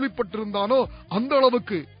அவன் கேள்விப்பட்டிருந்தானோ அந்த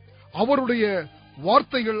அளவுக்கு அவருடைய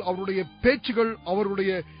வார்த்தைகள், அவருடைய பேச்சுகள்,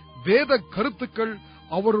 அவருடைய வேத கருத்துக்கள்,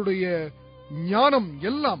 அவருடைய ஞானம்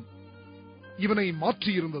எல்லாம் இவனை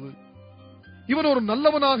மாற்றியிருந்தது. இவன் ஒரு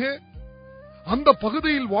நல்லவனாக அந்த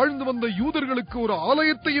பகுதியில் வாழ்ந்து வந்த யூதர்களுக்கு ஒரு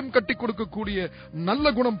ஆலயத்தையும் கட்டி கொடுக்கக்கூடிய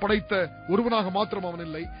நல்ல குணம் படைத்த ஒருவனாக மாத்திரம் அவன்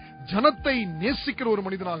இல்லை, ஜனத்தை நேசிக்கிற ஒரு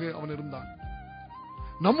மனிதனாக அவன் இருந்தான்.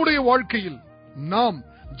 நம்முடைய வாழ்க்கையில் நாம்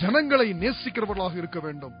ஜனங்களை நேசிக்கிறவர்களாக இருக்க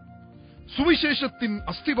வேண்டும். சுவிசேஷத்தின்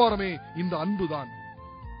அஸ்திபாரமே இந்த அன்புதான்.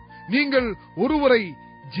 நீங்கள் ஒருவரை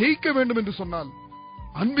ஜெயிக்க வேண்டும் என்று சொன்னால்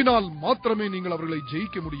அன்பினால் மாத்திரமே நீங்கள் அவர்களை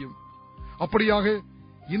ஜெயிக்க முடியும். அப்படியாக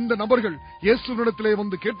இந்த நபர்கள் இயேசுவினிடத்திலே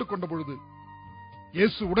வந்து கேட்டுக்கொண்ட பொழுது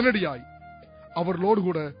இயேசு உடனடியாய் அவர்களோடு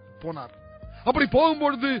கூட போனார். அப்படி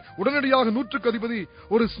போகும்பொழுது உடனடியாக 100க்கு அதிபதி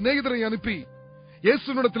ஒரு சிநேகிதரை அனுப்பி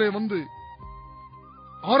இயேசுவினிடத்திலே வந்து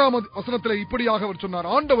 6ஆம் வசனத்திலே இப்படியாக அவர் சொன்னார்,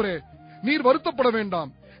 ஆண்டவரே நீர் வருத்தப்பட வேண்டாம்,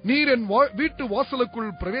 நீர் என் வீட்டு வாசலுக்குள்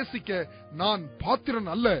பிரவேசிக்க நான் பாத்திரன்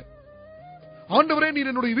அல்ல. ஆண்டவரே நீர்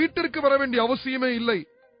என்னுடைய வீட்டிற்கு வர வேண்டிய அவசியமே இல்லை.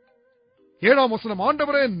 7ஆம் வசனம்,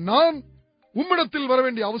 ஆண்டவரே நான் உம்மிடத்தில் வர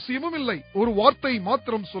வேண்டிய அவசியமும் இல்லை, ஒரு வார்த்தை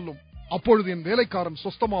மாத்திரம் சொல்லும், அப்பொழுது என் வேலைக்காரன்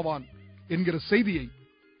சொஸ்தமாவான் என்கிற செய்தியை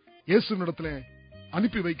இயேசுவினிடத்திலே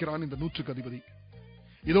அனுப்பி வைக்கிறான் இந்த 100க்கு அதிபதி.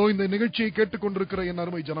 இதோ இந்த நிகழ்ச்சியை கேட்டுக்கொண்டிருக்கிற என்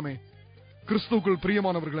அருமை ஜனமே, கிறிஸ்துவுக்குள்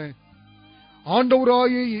பிரியமானவர்களே,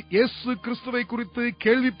 ஆண்டவராகிய இயேசு கிறிஸ்துவை குறித்து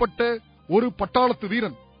கேள்விப்பட்ட ஒரு பட்டாளத்து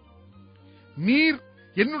வீரன், நீர்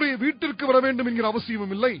என்னுடைய வீட்டிற்கு வர வேண்டும் என்கிற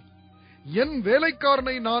அவசியமும் இல்லை, என்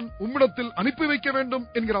வேலைக்காரனை நான் உம்மிடத்தில் அனுப்பி வைக்க வேண்டும்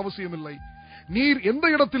என்கிற அவசியம் இல்லை, நீர் எந்த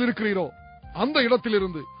இடத்தில் இருக்கிறீரோ அந்த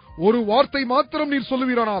இடத்திலிருந்து ஒரு வார்த்தை மாத்திரம் நீர்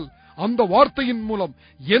சொல்லுவீரானால் அந்த வார்த்தையின் மூலம்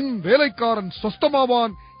என் வேலைக்காரன்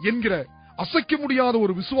சொஸ்தமாவான் என்கிற அசைக்க முடியாத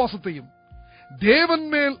ஒரு விசுவாசத்தையும்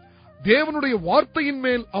தேவனுடைய வார்த்தையின்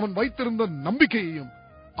மேல் அவன் வைத்திருந்த நம்பிக்கையையும்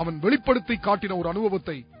அவன் வெளிப்படுத்தி காட்டின ஒரு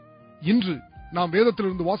அனுபவத்தை இன்று நாம்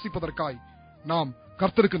வேதத்திலிருந்து வாசிப்பதற்காய் நாம்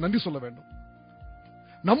கர்த்தருக்கு நன்றி சொல்ல வேண்டும்.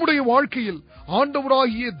 நம்முடைய வாழ்க்கையில்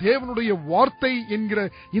ஆண்டவராகிய தேவனுடைய வார்த்தை என்கிற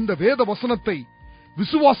இந்த வேத வசனத்தை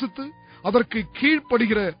விசுவாசித்து அதற்கு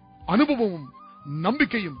கீழ்ப்படுகிற அனுபவமும்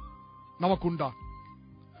நம்பிக்கையும் நமக்கு உண்டா?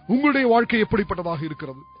 உங்களுடைய வாழ்க்கை எப்படிப்பட்டதாக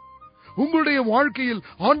இருக்கிறது? உங்களுடைய வாழ்க்கையில்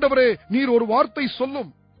ஆண்டவரே நீர் ஒரு வார்த்தை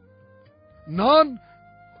சொல்லும், நான்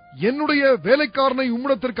என்னுடைய வேலைக்காரனை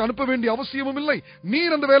உம்மிடத்திற்கு அனுப்ப வேண்டிய அவசியமும் இல்லை,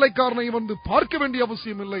 நீர் அந்த வேலைக்காரனை வந்து பார்க்க வேண்டிய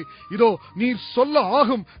அவசியம் இல்லை, இதோ நீர் சொல்ல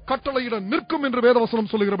ஆகும் கட்டளையிட நிற்கும் என்று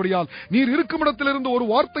வேதவசனம் சொல்லுகிறபடியால் நீர் இருக்கும் இடத்திலிருந்து ஒரு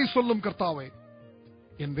வார்த்தை சொல்லும் கர்த்தாவே,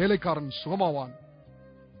 என் வேலைக்காரன் சுகமாவான்.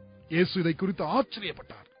 இயேசு இதை குறித்து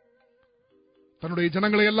ஆச்சரியப்பட்டார். தன்னுடைய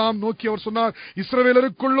ஜனங்களை எல்லாம் நோக்கி அவர் சொன்னார்,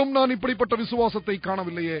 இஸ்ரவேலருக்குள்ளும் நான் இப்படிப்பட்ட விசுவாசத்தை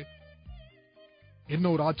காணவில்லையே. என்ன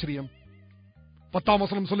ஒரு ஆச்சரியம்! 10ஆம்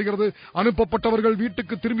வசனம் சொல்லுகிறது, அனுப்பப்பட்டவர்கள்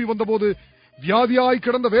வீட்டுக்கு திரும்பி வந்தபோது வியாதியாய்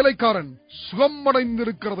கிடந்த வேலைக்காரன்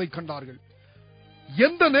சுகமடைந்திருக்கிறதை கண்டார்கள்.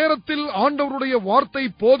 எந்த நேரத்தில் ஆண்டவருடைய வார்த்தை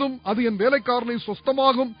போதும் அது என் வேலைக்காரனை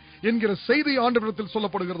சொஸ்தமாகும் என்கிற செய்தி ஆண்டவரிடத்தில்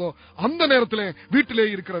சொல்லப்படுகிறதோ அந்த நேரத்திலே வீட்டிலே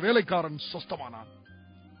இருக்கிற வேலைக்காரன் சொஸ்தமானான்.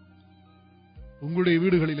 உங்களுடைய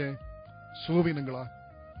வீடுகளிலே சுகவீனங்களா?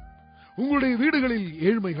 உங்களுடைய வீடுகளில்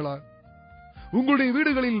ஏழ்மைகளா? உங்களுடைய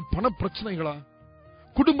வீடுகளில் பண பிரச்சனைகளா?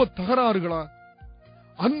 குடும்ப தகராறுகளா?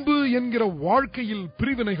 அன்பு என்கிற வாழ்க்கையில்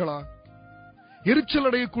பிரிவினைகளா? எரிச்சல்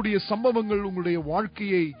அடையக்கூடிய சம்பவங்கள் உங்களுடைய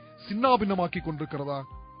வாழ்க்கையை சின்னாபின்னமாக்கிக் கொண்டிருக்கிறதா?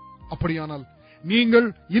 அப்படியானால் நீங்கள்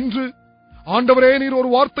இன்று, ஆண்டவரே, நீர் ஒரு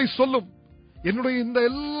வார்த்தை சொல்லும், என்னுடைய இந்த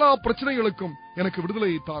எல்லா பிரச்சனைகளுக்கும் எனக்கு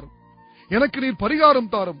விடுதலையை தாரும், எனக்கு நீர்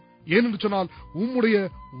பரிகாரம் தாரும், ஏனென்று சொன்னால் உம்முடைய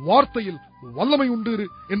வார்த்தையில் வல்லமை உண்டு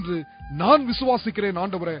என்று நான் விசுவாசிக்கிறேன்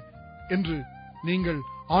ஆண்டவரே என்று நீங்கள்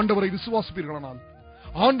ஆண்டவரை விசுவாசிப்பீர்களானால்,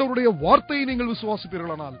 ஆண்டவருடைய வார்த்தையை நீங்கள்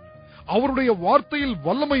விசுவாசிப்பீர்களானால், அவருடைய வார்த்தையில்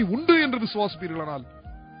வல்லமை உண்டு என்று விசுவாசிப்பீர்களானால்,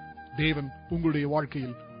 தேவன் உங்களுடைய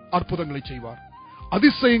வாழ்க்கையில் அற்புதங்களை செய்வார்.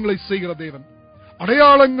 அதிசயங்களை செய்கிற தேவன்,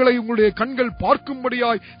 அடையாளங்களை உங்களுடைய கண்கள்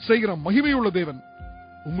பார்க்கும்படியாய் செய்கிற மகிமையுள்ள தேவன்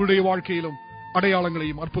உங்களுடைய வாழ்க்கையிலும்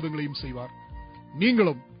அடையாளங்களையும் அற்புதங்களையும் செய்வார்.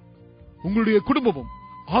 நீங்களும் உங்களுடைய குடும்பமும்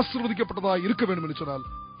ஆசீர்வதிக்கப்பட்டதாய் இருக்க வேண்டும் என்று சொன்னால்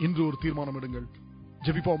இன்று ஒரு தீர்மானம் எடுங்கள்.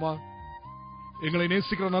 ஜெபிப்போமா? எங்களை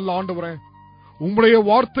நேசிக்கிற நல்ல ஆண்டவரே, உம்முடைய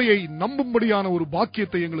வார்த்தையை நம்பும்படியான ஒரு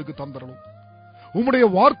பாக்கியத்தை எங்களுக்கு தந்தரலும். உம்முடைய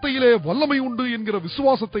வார்த்தையிலே வல்லமை உண்டு என்கிற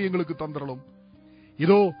விசுவாசத்தை எங்களுக்கு தந்தரலும்.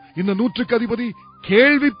 இதோ இந்த 100க்கு அதிபதி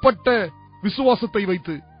கேள்விப்பட்ட விசுவாசத்தை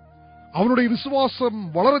வைத்து அவனுடைய விசுவாசம்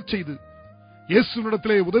வளரச் செய்து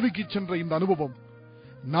இயேசுவினிடத்திலே உதவிக்கு சென்ற இந்த அனுபவம்,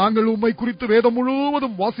 நாங்கள் உம்மை குறித்து வேதம்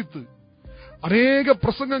முழுவதும் வாசித்து, அநேக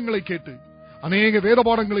பிரசங்கங்களை கேட்டு, அநேக வேத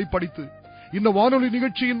பாடங்களை படித்து, இந்த வானொலி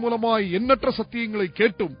நிகழ்ச்சியின் மூலமாய் எண்ணற்ற சத்தியங்களை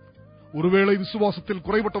கேட்டும் ஒருவேளை விசுவாசத்தில்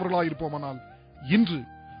குறைபட்டவர்களாயிருப்போமானால், இன்று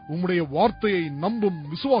உம்முடைய வார்த்தையை நம்பும்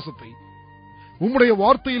விசுவாசத்தை, உம்முடைய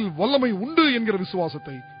வார்த்தையில் வல்லமை உண்டு என்கிற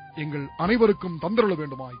விசுவாசத்தை எங்கள் அனைவருக்கும் தந்தருள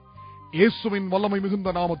வேண்டுமாய் இயேசுவின் வல்லமை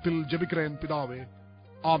மிகுந்த நாமத்தில் ஜெபிக்கிறேன் பிதாவே,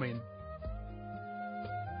 ஆமேன்.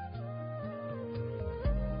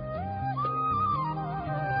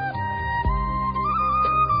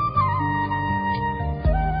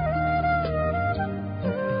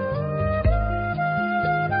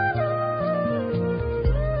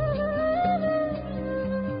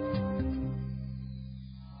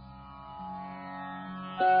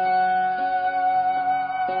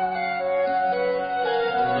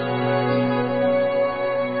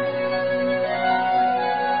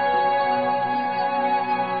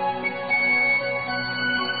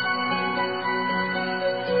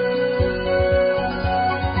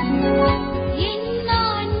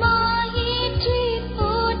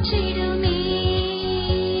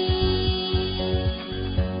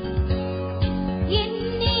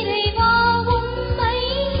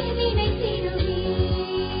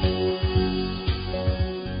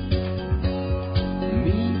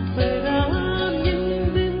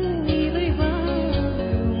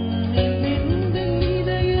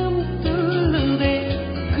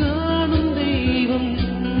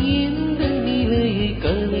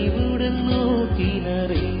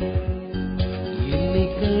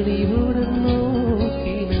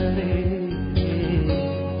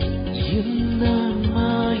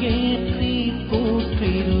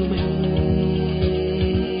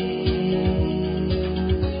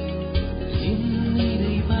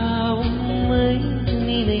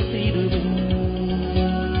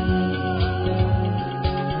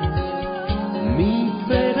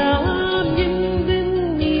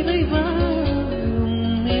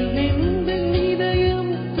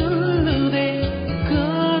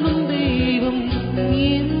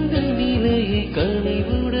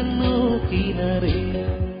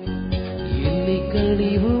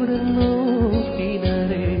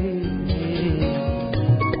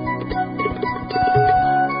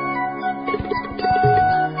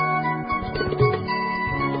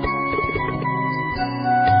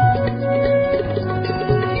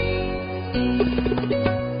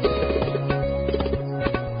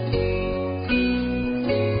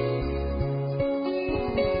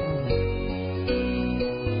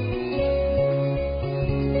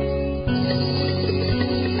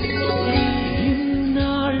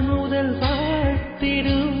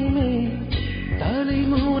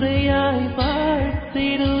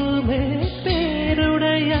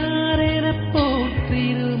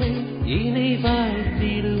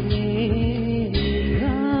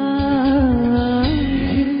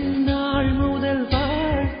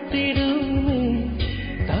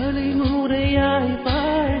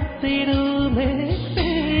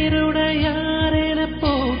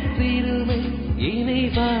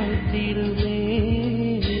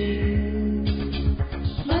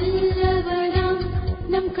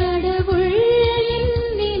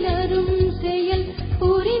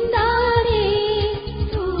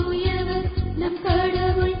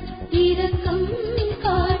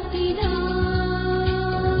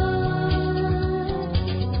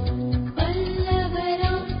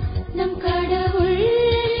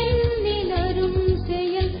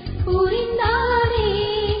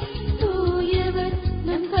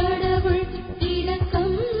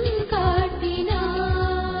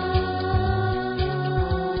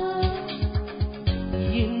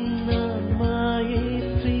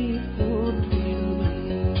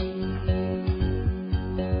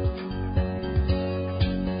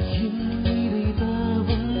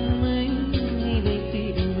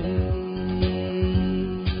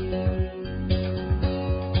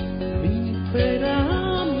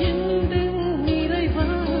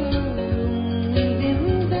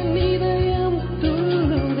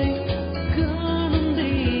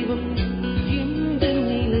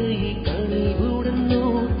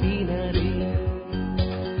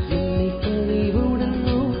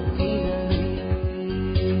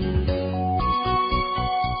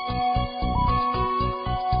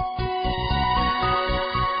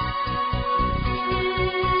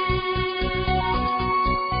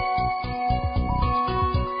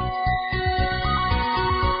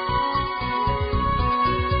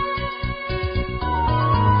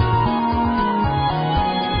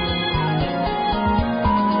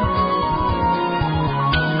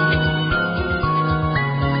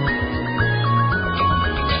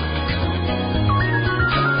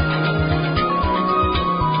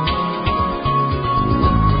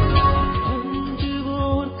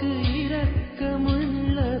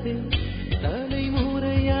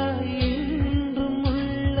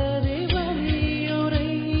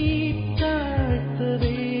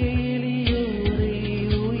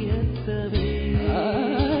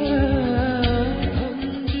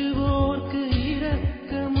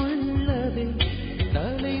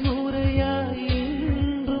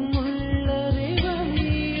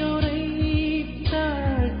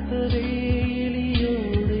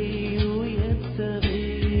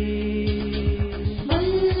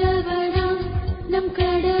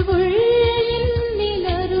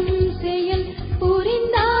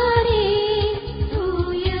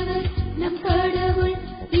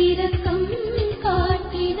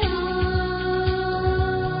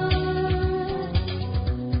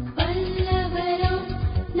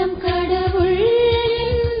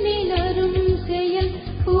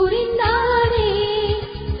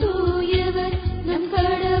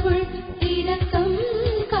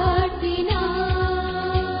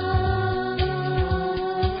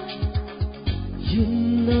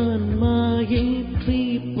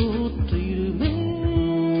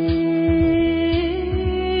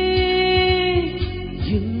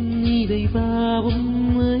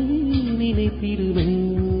 கிருபை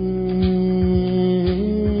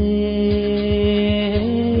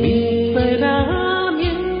மீட்பராம்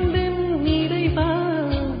எந்தன் நிறைவா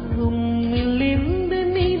உம்மில் எந்த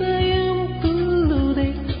நிதயம் துள்ளுதை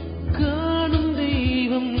காணும்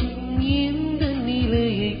தெய்வம் இந்த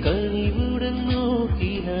நிலையை கனிவுடன்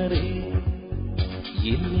நோக்கினாரே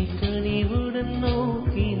என்னை கனிவுடன்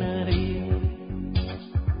நோக்கினாரே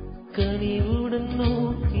கனிவுடன்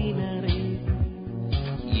நோக்கினாரே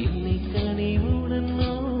என்னை கனிவுடன்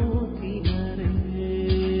நோக்கினாரே.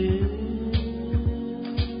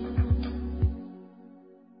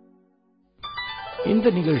 இந்த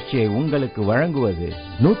நிகழ்ச்சியை உங்களுக்கு வழங்குவது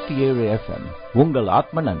 107 FM உங்கள்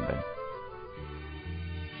ஆத்ம நண்பன்.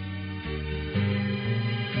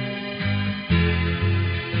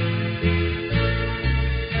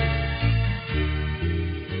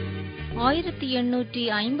 ஆயிரத்தி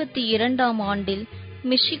 1852 ஆண்டில்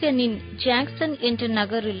மிஷிகனின் ஜாக்சன் என்ற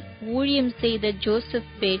நகரில் ஊழியம் செய்த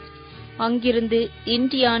ஜோசப் பேட்ஸ் அங்கிருந்து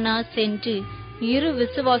இண்டியானா சென்று இரு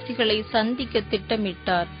விசுவாசிகளை சந்திக்க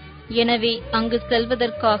திட்டமிட்டார். எனவே அங்கு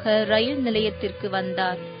செல்வதற்காக ரயில் நிலையத்திற்கு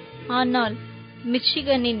வந்தார். ஆனால்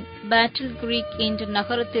மிச்சிகனின் பேட்டில் கிரீக் என்ற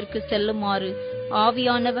நகரத்திற்கு செல்லுமாறு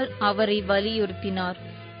ஆவியானவர் அவரை வலியுறுத்தினார்.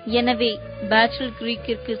 எனவே பேட்டில்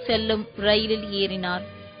கிரீக்கிற்கு செல்லும் ரயிலில் ஏறினார்.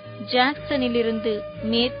 ஜாக்சனிலிருந்து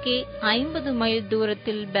மேற்கே 50 மைல்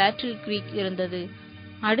தூரத்தில் பேட்டில் கிரீக் இருந்தது.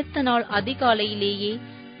 அடுத்த நாள் அதிகாலையிலேயே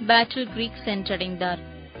பேட்டில் கிரீக் சென்றடைந்தார்.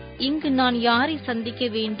 இங்கு நான் யாரை சந்திக்க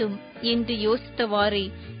வேண்டும் என்று யோசித்தவாறே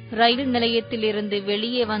ரயில் நிலையத்திலிருந்து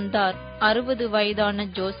வெளியே வந்தார் 60 வயதான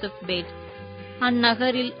ஜோசப் பேட்ஸ்.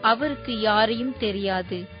 அந்நகரில் அவருக்கு யாரையும்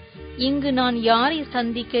தெரியாது. இங்கு நான் யாரை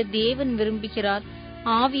சந்திக்க தேவன் விரும்புகிறார்,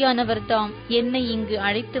 ஆவியானவர்தாம் என்னை இங்கு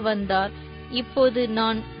அழைத்து வந்தார், இப்போது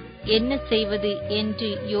நான் என்ன செய்வது என்று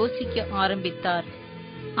யோசிக்க ஆரம்பித்தார்.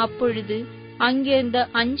 அப்பொழுது அங்கிருந்த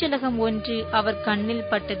அஞ்சலகம் ஒன்று அவர் கண்ணில்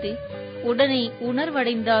பட்டது. உடனே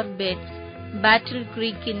உணர்வடைந்தார் பேட்ஸ். பேட்டில்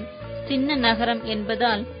கிரீக்கின் சின்ன நகரம்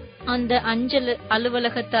என்பதால் அந்த அஞ்சல்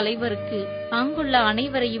அலுவலக தலைவருக்கு அங்குள்ள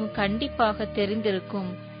அனைவரையும் கண்டிப்பாக தெரிந்திருக்கும்.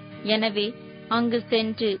 எனவே அங்கு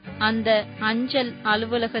சென்று அந்த அஞ்சல்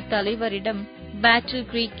அலுவலக தலைவரிடம், பேட்டில்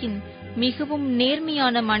கிரீக்கின் மிகவும்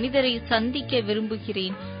நேர்மையான மனிதரை சந்திக்க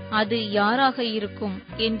விரும்புகிறேன், அது யாராக இருக்கும்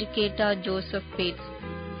என்று கேட்டார் ஜோசப் பேட்ஸ்.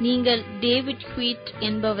 நீங்கள் டேவிட் ஹுயிட்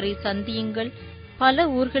என்பவரை சந்தியுங்கள். பல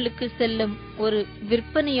ஊர்களுக்கு செல்லும் ஒரு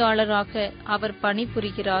விற்பனையாளராக அவர்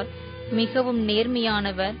பணிபுரிகிறார். மிகவும்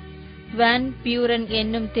நேர்மையானவர். வான் பியூரன்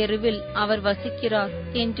என்னும் தெருவில் அவர் வசிக்கிறார்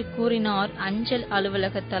என்று கூறினார் அஞ்சல்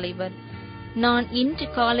அலுவலக தலைவர். நான் இன்று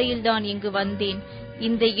காலையில்தான் இங்கு வந்தேன்.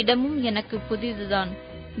 இந்த இடமும் எனக்கு புதிதுதான்.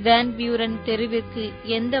 வான் பியூரன் தெருவிற்கு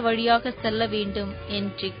எந்த வழியாக செல்ல வேண்டும்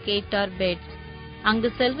என்று கேட்டார் பேட்ஸ். அங்கு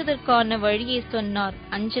செல்வதற்கான வழியை சொன்னார்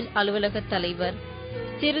அஞ்சல் அலுவலக தலைவர்.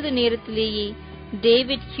 சிறிது நேரத்திலேயே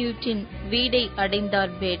டேவிட் ஹியூட்டின் வீடை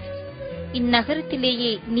அடைந்தார் பேட்ஸ்.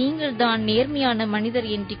 இந்நகரத்திலேயே நீங்கள் தான் நேர்மையான மனிதர்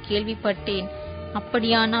என்று கேள்விப்பட்டேன்.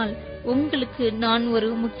 அப்படியானால் உங்களுக்கு நான் ஒரு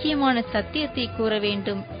முக்கியமான சத்தியத்தை கூற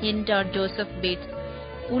வேண்டும் என்றார் ஜோசப் பேட்ஸ்.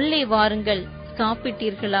 உள்ளே வாருங்கள்,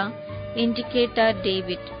 சாப்பிட்டீர்களா என்று கேட்டார்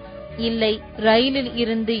டேவிட். இல்லை, ரயிலில்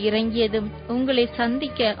இருந்து இறங்கியதும் உங்களை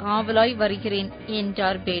சந்திக்க ஆவலாய் வருகிறேன்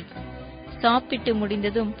என்றார் பேட்ஸ். சாப்பிட்டு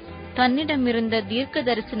முடிந்ததும் தன்னிடமிருந்த தீர்க்க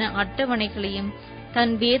தரிசன அட்டவணைகளையும்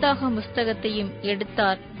தன் வேதாக புஸ்தகத்தையும்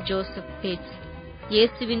எடுத்தார் ஜோசப் பேட்ஸ்.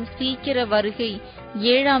 இயேசுவின் சீக்கிர வருகை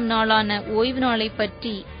 7ஆம் நாளான ஓய்வு நாளை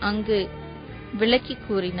பற்றி அங்கு விளக்கி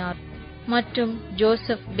கூறினார். மற்றும்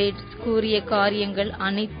ஜோசப் பேட்ஸ் கூறிய காரியங்கள்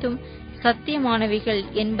அனைத்தும் சத்தியமானவைகள்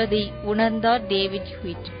என்பதை உணர்ந்தார் டேவிட்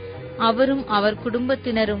ஹுயிட். அவரும் அவர்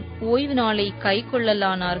குடும்பத்தினரும் ஓய்வு நாளை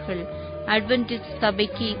கைக்கொள்ளலானார்கள். அட்வென்டிஸ்ட்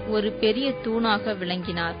சபைக்கு ஒரு பெரிய தூணாக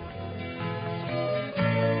விளங்கினார்.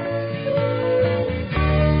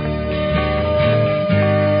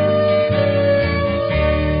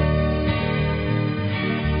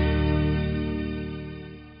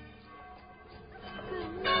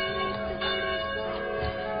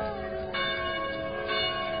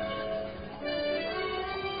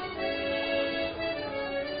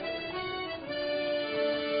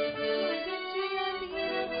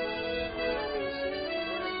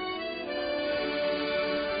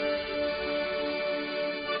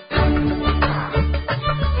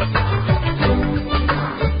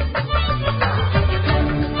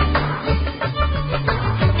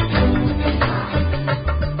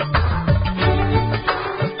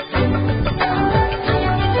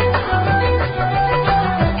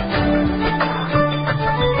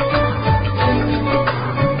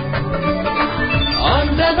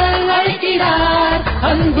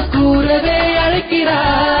 அன்பு கூறவே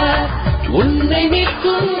அழைக்கிறார். உன்னை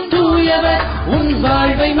மீட்கும் தூய தூயவர் உன்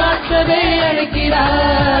வாழ்வை மாற்றவே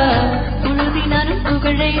அழைக்கிறார். பொழுதினாலும்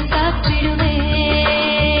புகழை சாற்றிடுவே,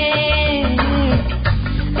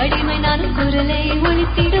 அடிமை நானும் குரலை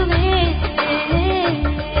ஒலித்திடுவே,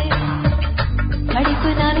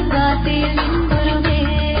 அடிப்பு நானும் வார்த்தையில் இன்புறுவே,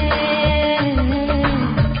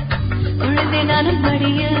 குழந்தை நானும்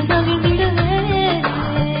மடியில் மகிழ்ந்திடுவே.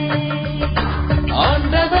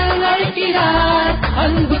 ஆண்டவர் அழைக்கிறார்,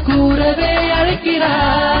 அன்பு கூறவே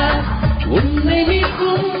அழைக்கிறார். உன்னை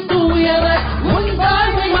மீட்கும் தூயவர் உன்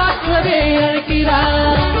வாழ்வை மாற்றவே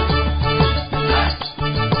அழைக்கிறார்.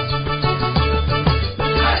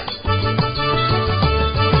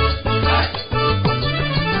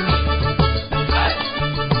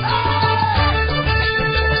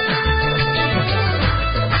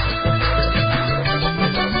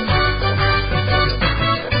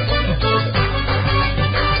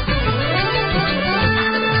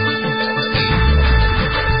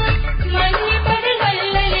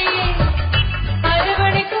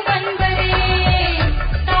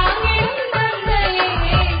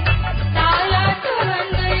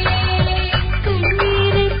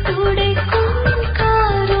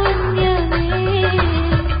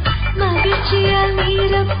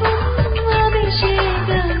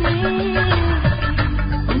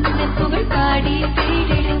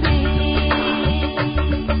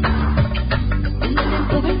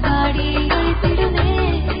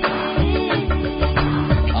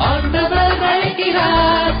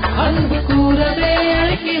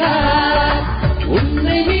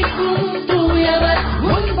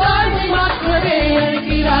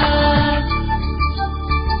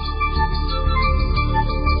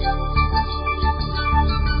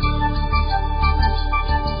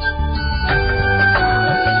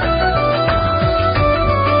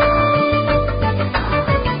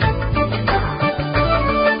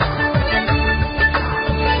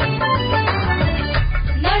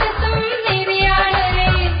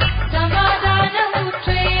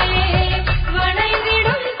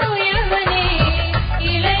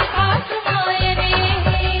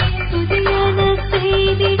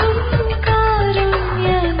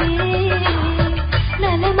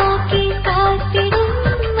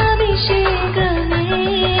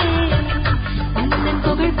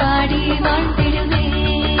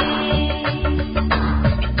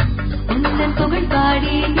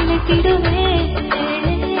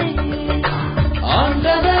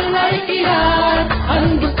 ஆண்டவர் அழைக்கிறார்,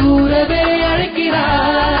 அன்பு கூறவே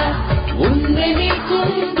அழைக்கிறார். உன்னை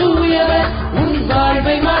மீட்கும் தூயவர் உன்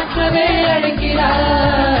வாழ்வை மாற்றவே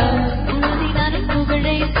அழைக்கிறார். உறுதியான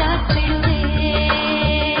புகழை சாற்றிடுவே,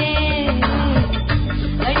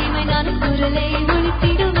 அடிமை நானும் குரலை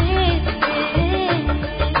ஒலித்திடுவே,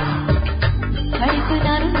 அழைப்பு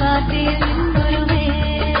நானும் வார்த்தையில் இன்புறுவே,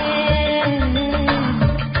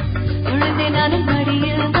 குழந்தை நானும்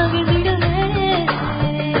மடியில் மகிழ்ந்திடுவே.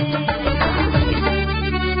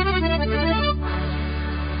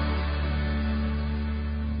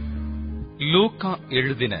 லூக்கா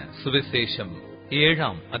எழுதின சுவிசேஷம்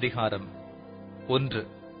 7ஆம் அதிகாரம். 1.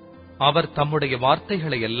 அவர் தம்முடைய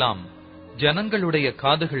வார்த்தைகளை எல்லாம் ஜனங்களுடைய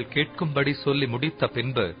காதுகள் கேட்கும்படி சொல்லி முடித்த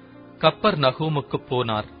பின்பு கப்பர்நகூமுக்கு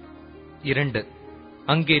போனார். 2.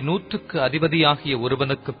 அங்கே 100க்கு அதிபதியாகிய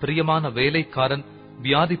ஒருவனுக்கு பிரியமான வேலைக்காரன்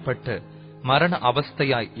வியாதிப்பட்டு மரண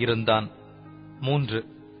அவஸ்தையாய் இருந்தான். 3.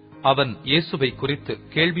 அவன் இயேசுவை குறித்து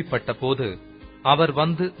கேள்விப்பட்ட போது அவர்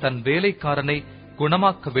வந்து தன் வேலைக்காரனை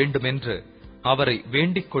குணமாக்க வேண்டுமென்று அவரை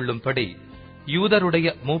வேண்டிக் கொள்ளும்படி யூதருடைய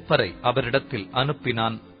மூப்பரை அவரிடத்தில்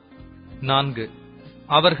அனுப்பினான். 4.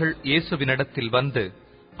 அவர்கள் இயேசுவினிடத்தில் வந்து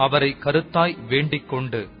அவரை கருத்தாய் வேண்டிக்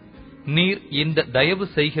கொண்டு, நீர் இந்த தயவு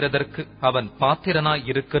செய்கிறதற்கு அவன் பாத்திரனாய்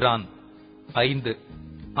இருக்கிறான். 5.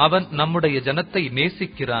 அவன் நம்முடைய ஜனத்தை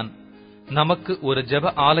நேசிக்கிறான், நமக்கு ஒரு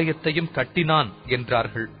ஜெப ஆலயத்தையும் கட்டினான்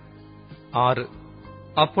என்றார்கள். 6.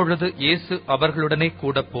 அப்பொழுது இயேசு அவர்களுடனே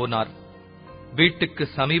கூட போனார். வீட்டுக்கு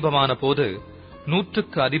சமீபமான போது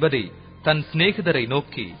 100க்கு அதிபதி தன் சிநேகிதரை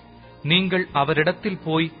நோக்கி, நீங்கள் அவரிடத்தில்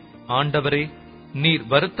போய், ஆண்டவரே, நீர்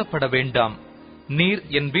வருத்தப்பட வேண்டாம், நீர்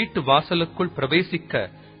என் வீட்டு வாசலுக்குள் பிரவேசிக்க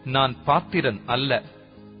நான் பாத்திரன் அல்ல.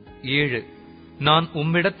 7. நான்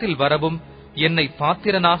உம்மிடத்தில் வரவும் என்னை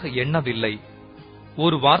பாத்திரனாக எண்ணவில்லை.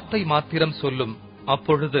 ஒரு வார்த்தை மாத்திரம் சொல்லும்,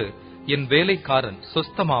 அப்பொழுது என் வேலைக்காரன்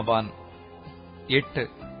சொஸ்தமாவான். 8.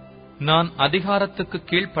 நான் அதிகாரத்துக்கு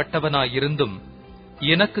கீழ்ப்பட்டவனாயிருந்தும்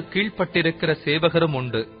எனக்கு கீழ்ப்பட்டிருக்கிற சேவகரும்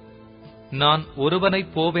உண்டு. நான் ஒருவனை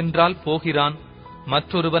போவென்றால் போகிறான்,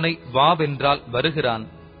 மற்றொருவனை வாவென்றால் வருகிறான்.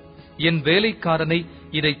 என் வேலைக்காரனை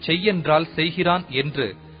இதைச் செய்யென்றால் செய்கிறான் என்று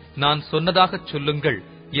நான் சொன்னதாகச் சொல்லுங்கள்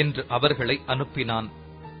என்று அவர்களை அனுப்பினான்.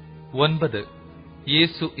 9.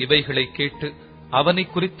 இயேசு இவைகளை கேட்டு அவனை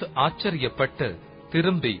குறித்து ஆச்சரியப்பட்டு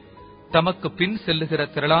திரும்பி தமக்கு பின் செல்லுகிற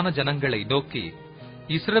திரளான ஜனங்களை நோக்கி,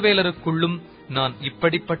 இஸ்ரவேலருக்குள்ளும் நான்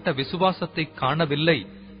இப்படிப்பட்ட விசுவாசத்தை காணவில்லை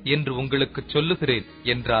என்று உங்களுக்கு சொல்லுகிறேன்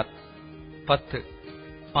என்றார். 10.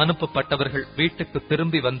 அனுப்பப்பட்டவர்கள் வீட்டுக்கு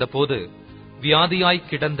திரும்பி வந்தபோது வியாதியாய்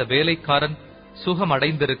கிடந்த வேலைக்காரன்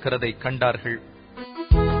சுகமடைந்திருக்கிறதை கண்டார்கள்.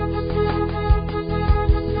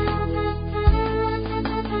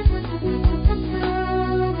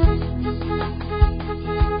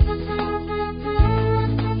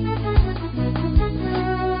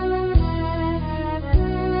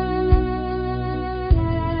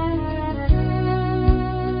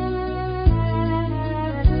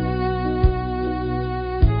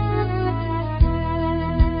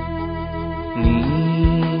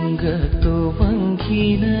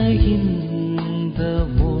 துவங்கின இந்த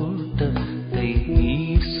ஓட்டத்தை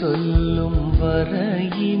நீர் சொல்லும்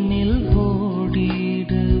வரையினில்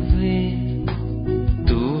ஓடிடுவே.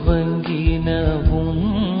 துவங்கின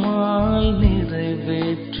உம்மால்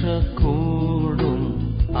நிறைவேற்ற கூடும்,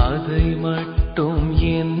 அதை மட்டும்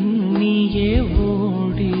எண்ணியே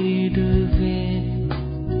ஓடிடுவே.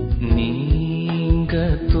 நீங்க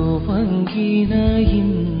துவங்கின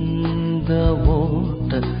இந்த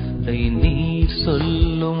ஓட்டத்தை நீர்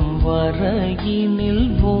சொல்லும் வரையினில்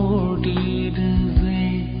ஓடிடுவே.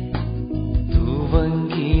 துவங்கினவும்மால்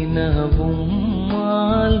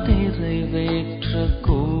நிறைவேற்ற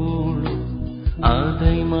கூடும்,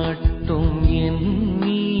 அதை மட்டும்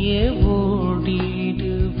எண்ணியே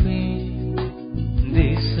ஓடிடுவே.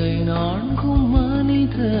 திசை நான்கும்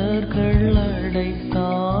மனிதர்கள்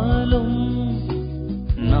அடைத்தாலும்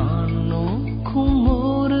நான் நோக்கும்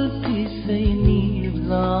ஒரு திசை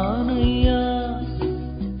நீர்தானையா.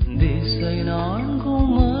 திசை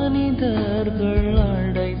நான்கும் மனிதர்கள்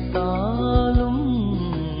அடைத்தாலும்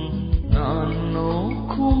நான்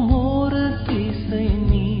நோக்கும் ஒரு திசை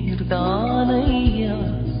நீர்தானையா.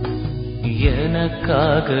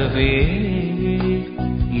 எனக்காகவே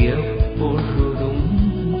எப்பொழுதும்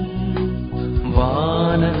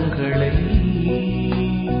வானங்களை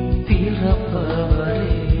திறப்பவரே,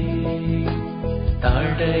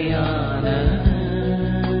 தடையான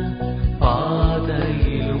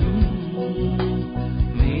பாதையிலும்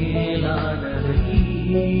மேலானதை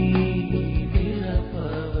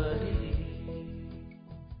திறப்பவரே.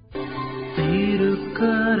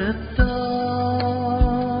 திருக்கரத்தா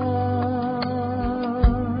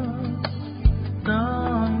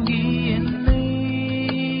தாங்கி என்னை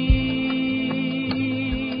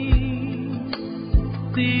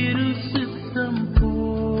திரு சித்தம்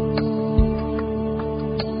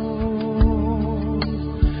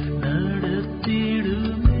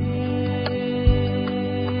நடத்திடுமே.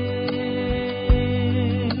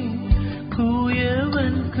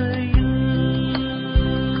 குயவன் கையில்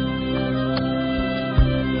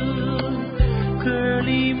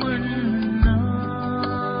களிமண்ணா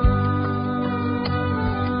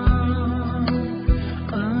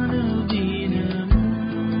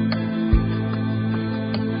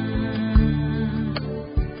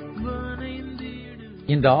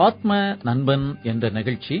இந்த ஆத்ம நண்பன் என்ற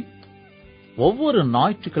நிகழ்ச்சி ஒவ்வொரு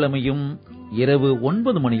ஞாயிற்றுக்கிழமையும் இரவு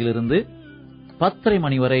 9 மணியிலிருந்து 10:30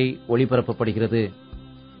 மணி வரை ஒளிபரப்பப்படுகிறது.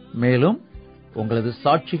 மேலும் உங்களது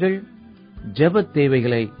சாட்சிகள், ஜெப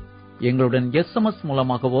தேவைகளை எங்களுடன் SMS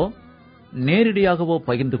மூலமாகவோ நேரடியாகவோ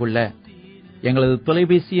பகிர்ந்து கொள்ள எங்களது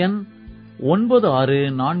தொலைபேசி எண்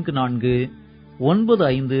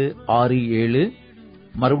 96449567.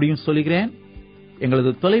 மறுபடியும் சொல்கிறேன்,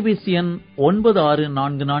 எங்களது தொலைபேசி எண்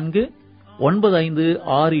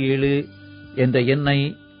 96449567 என்ற எண்ணை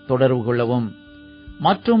தொடர்பு கொள்ளவும்.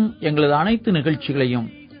 மற்றும் எங்களது அனைத்து நிகழ்ச்சிகளையும்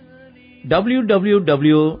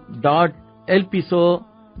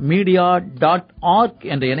www.elpisomedia.org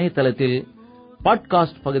என்ற இணையதளத்தில்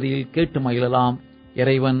பாட்காஸ்ட் பகுதியில் கேட்டு மகிழலாம்.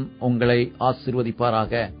 இறைவன் உங்களை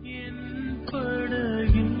ஆசீர்வதிப்பாராக.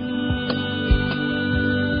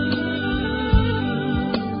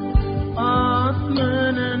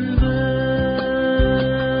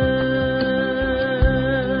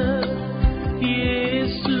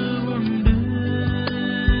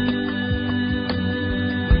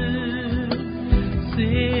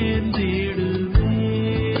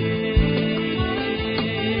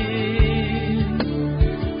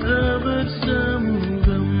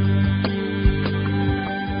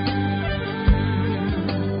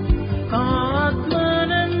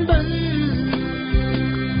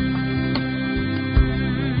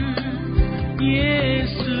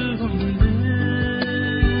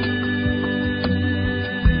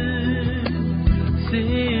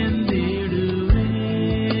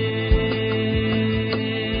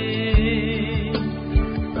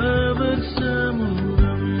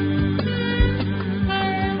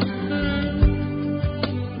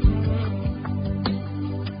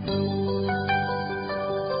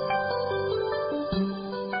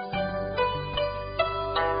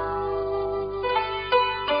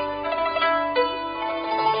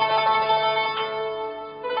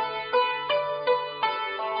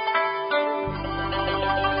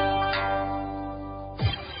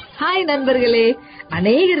 ஹாய் நண்பர்களே,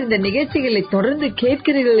 அநேகர் இந்த நிகழ்ச்சிகளை தொடர்ந்து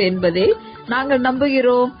கேட்கிறீர்கள் என்பதை நாங்கள்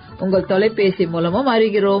நம்புகிறோம். உங்கள் தொலைபேசி மூலமும்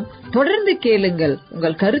அறிகிறோம். தொடர்ந்து கேளுங்கள்.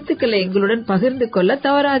 உங்கள் கருத்துக்களை எங்களுடன் பகிர்ந்து கொள்ள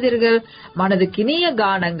தவறாதீர்கள். மனதுக்கினிய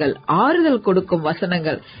கானங்கள், ஆறுதல் கொடுக்கும்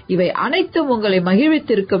வசனங்கள், இவை அனைத்தும் உங்களை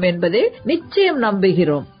மகிழ்வித்திருக்கும் என்பதை நிச்சயம்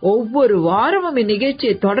நம்புகிறோம். ஒவ்வொரு வாரமும்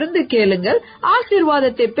இந்நிகழ்ச்சியை தொடர்ந்து கேளுங்கள்,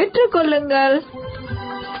 ஆசீர்வாதத்தை பெற்றுக் கொள்ளுங்கள்.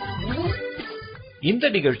 இந்த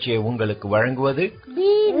நிகழ்ச்சியை உங்களுக்கு வழங்குவது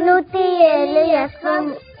 107 FM.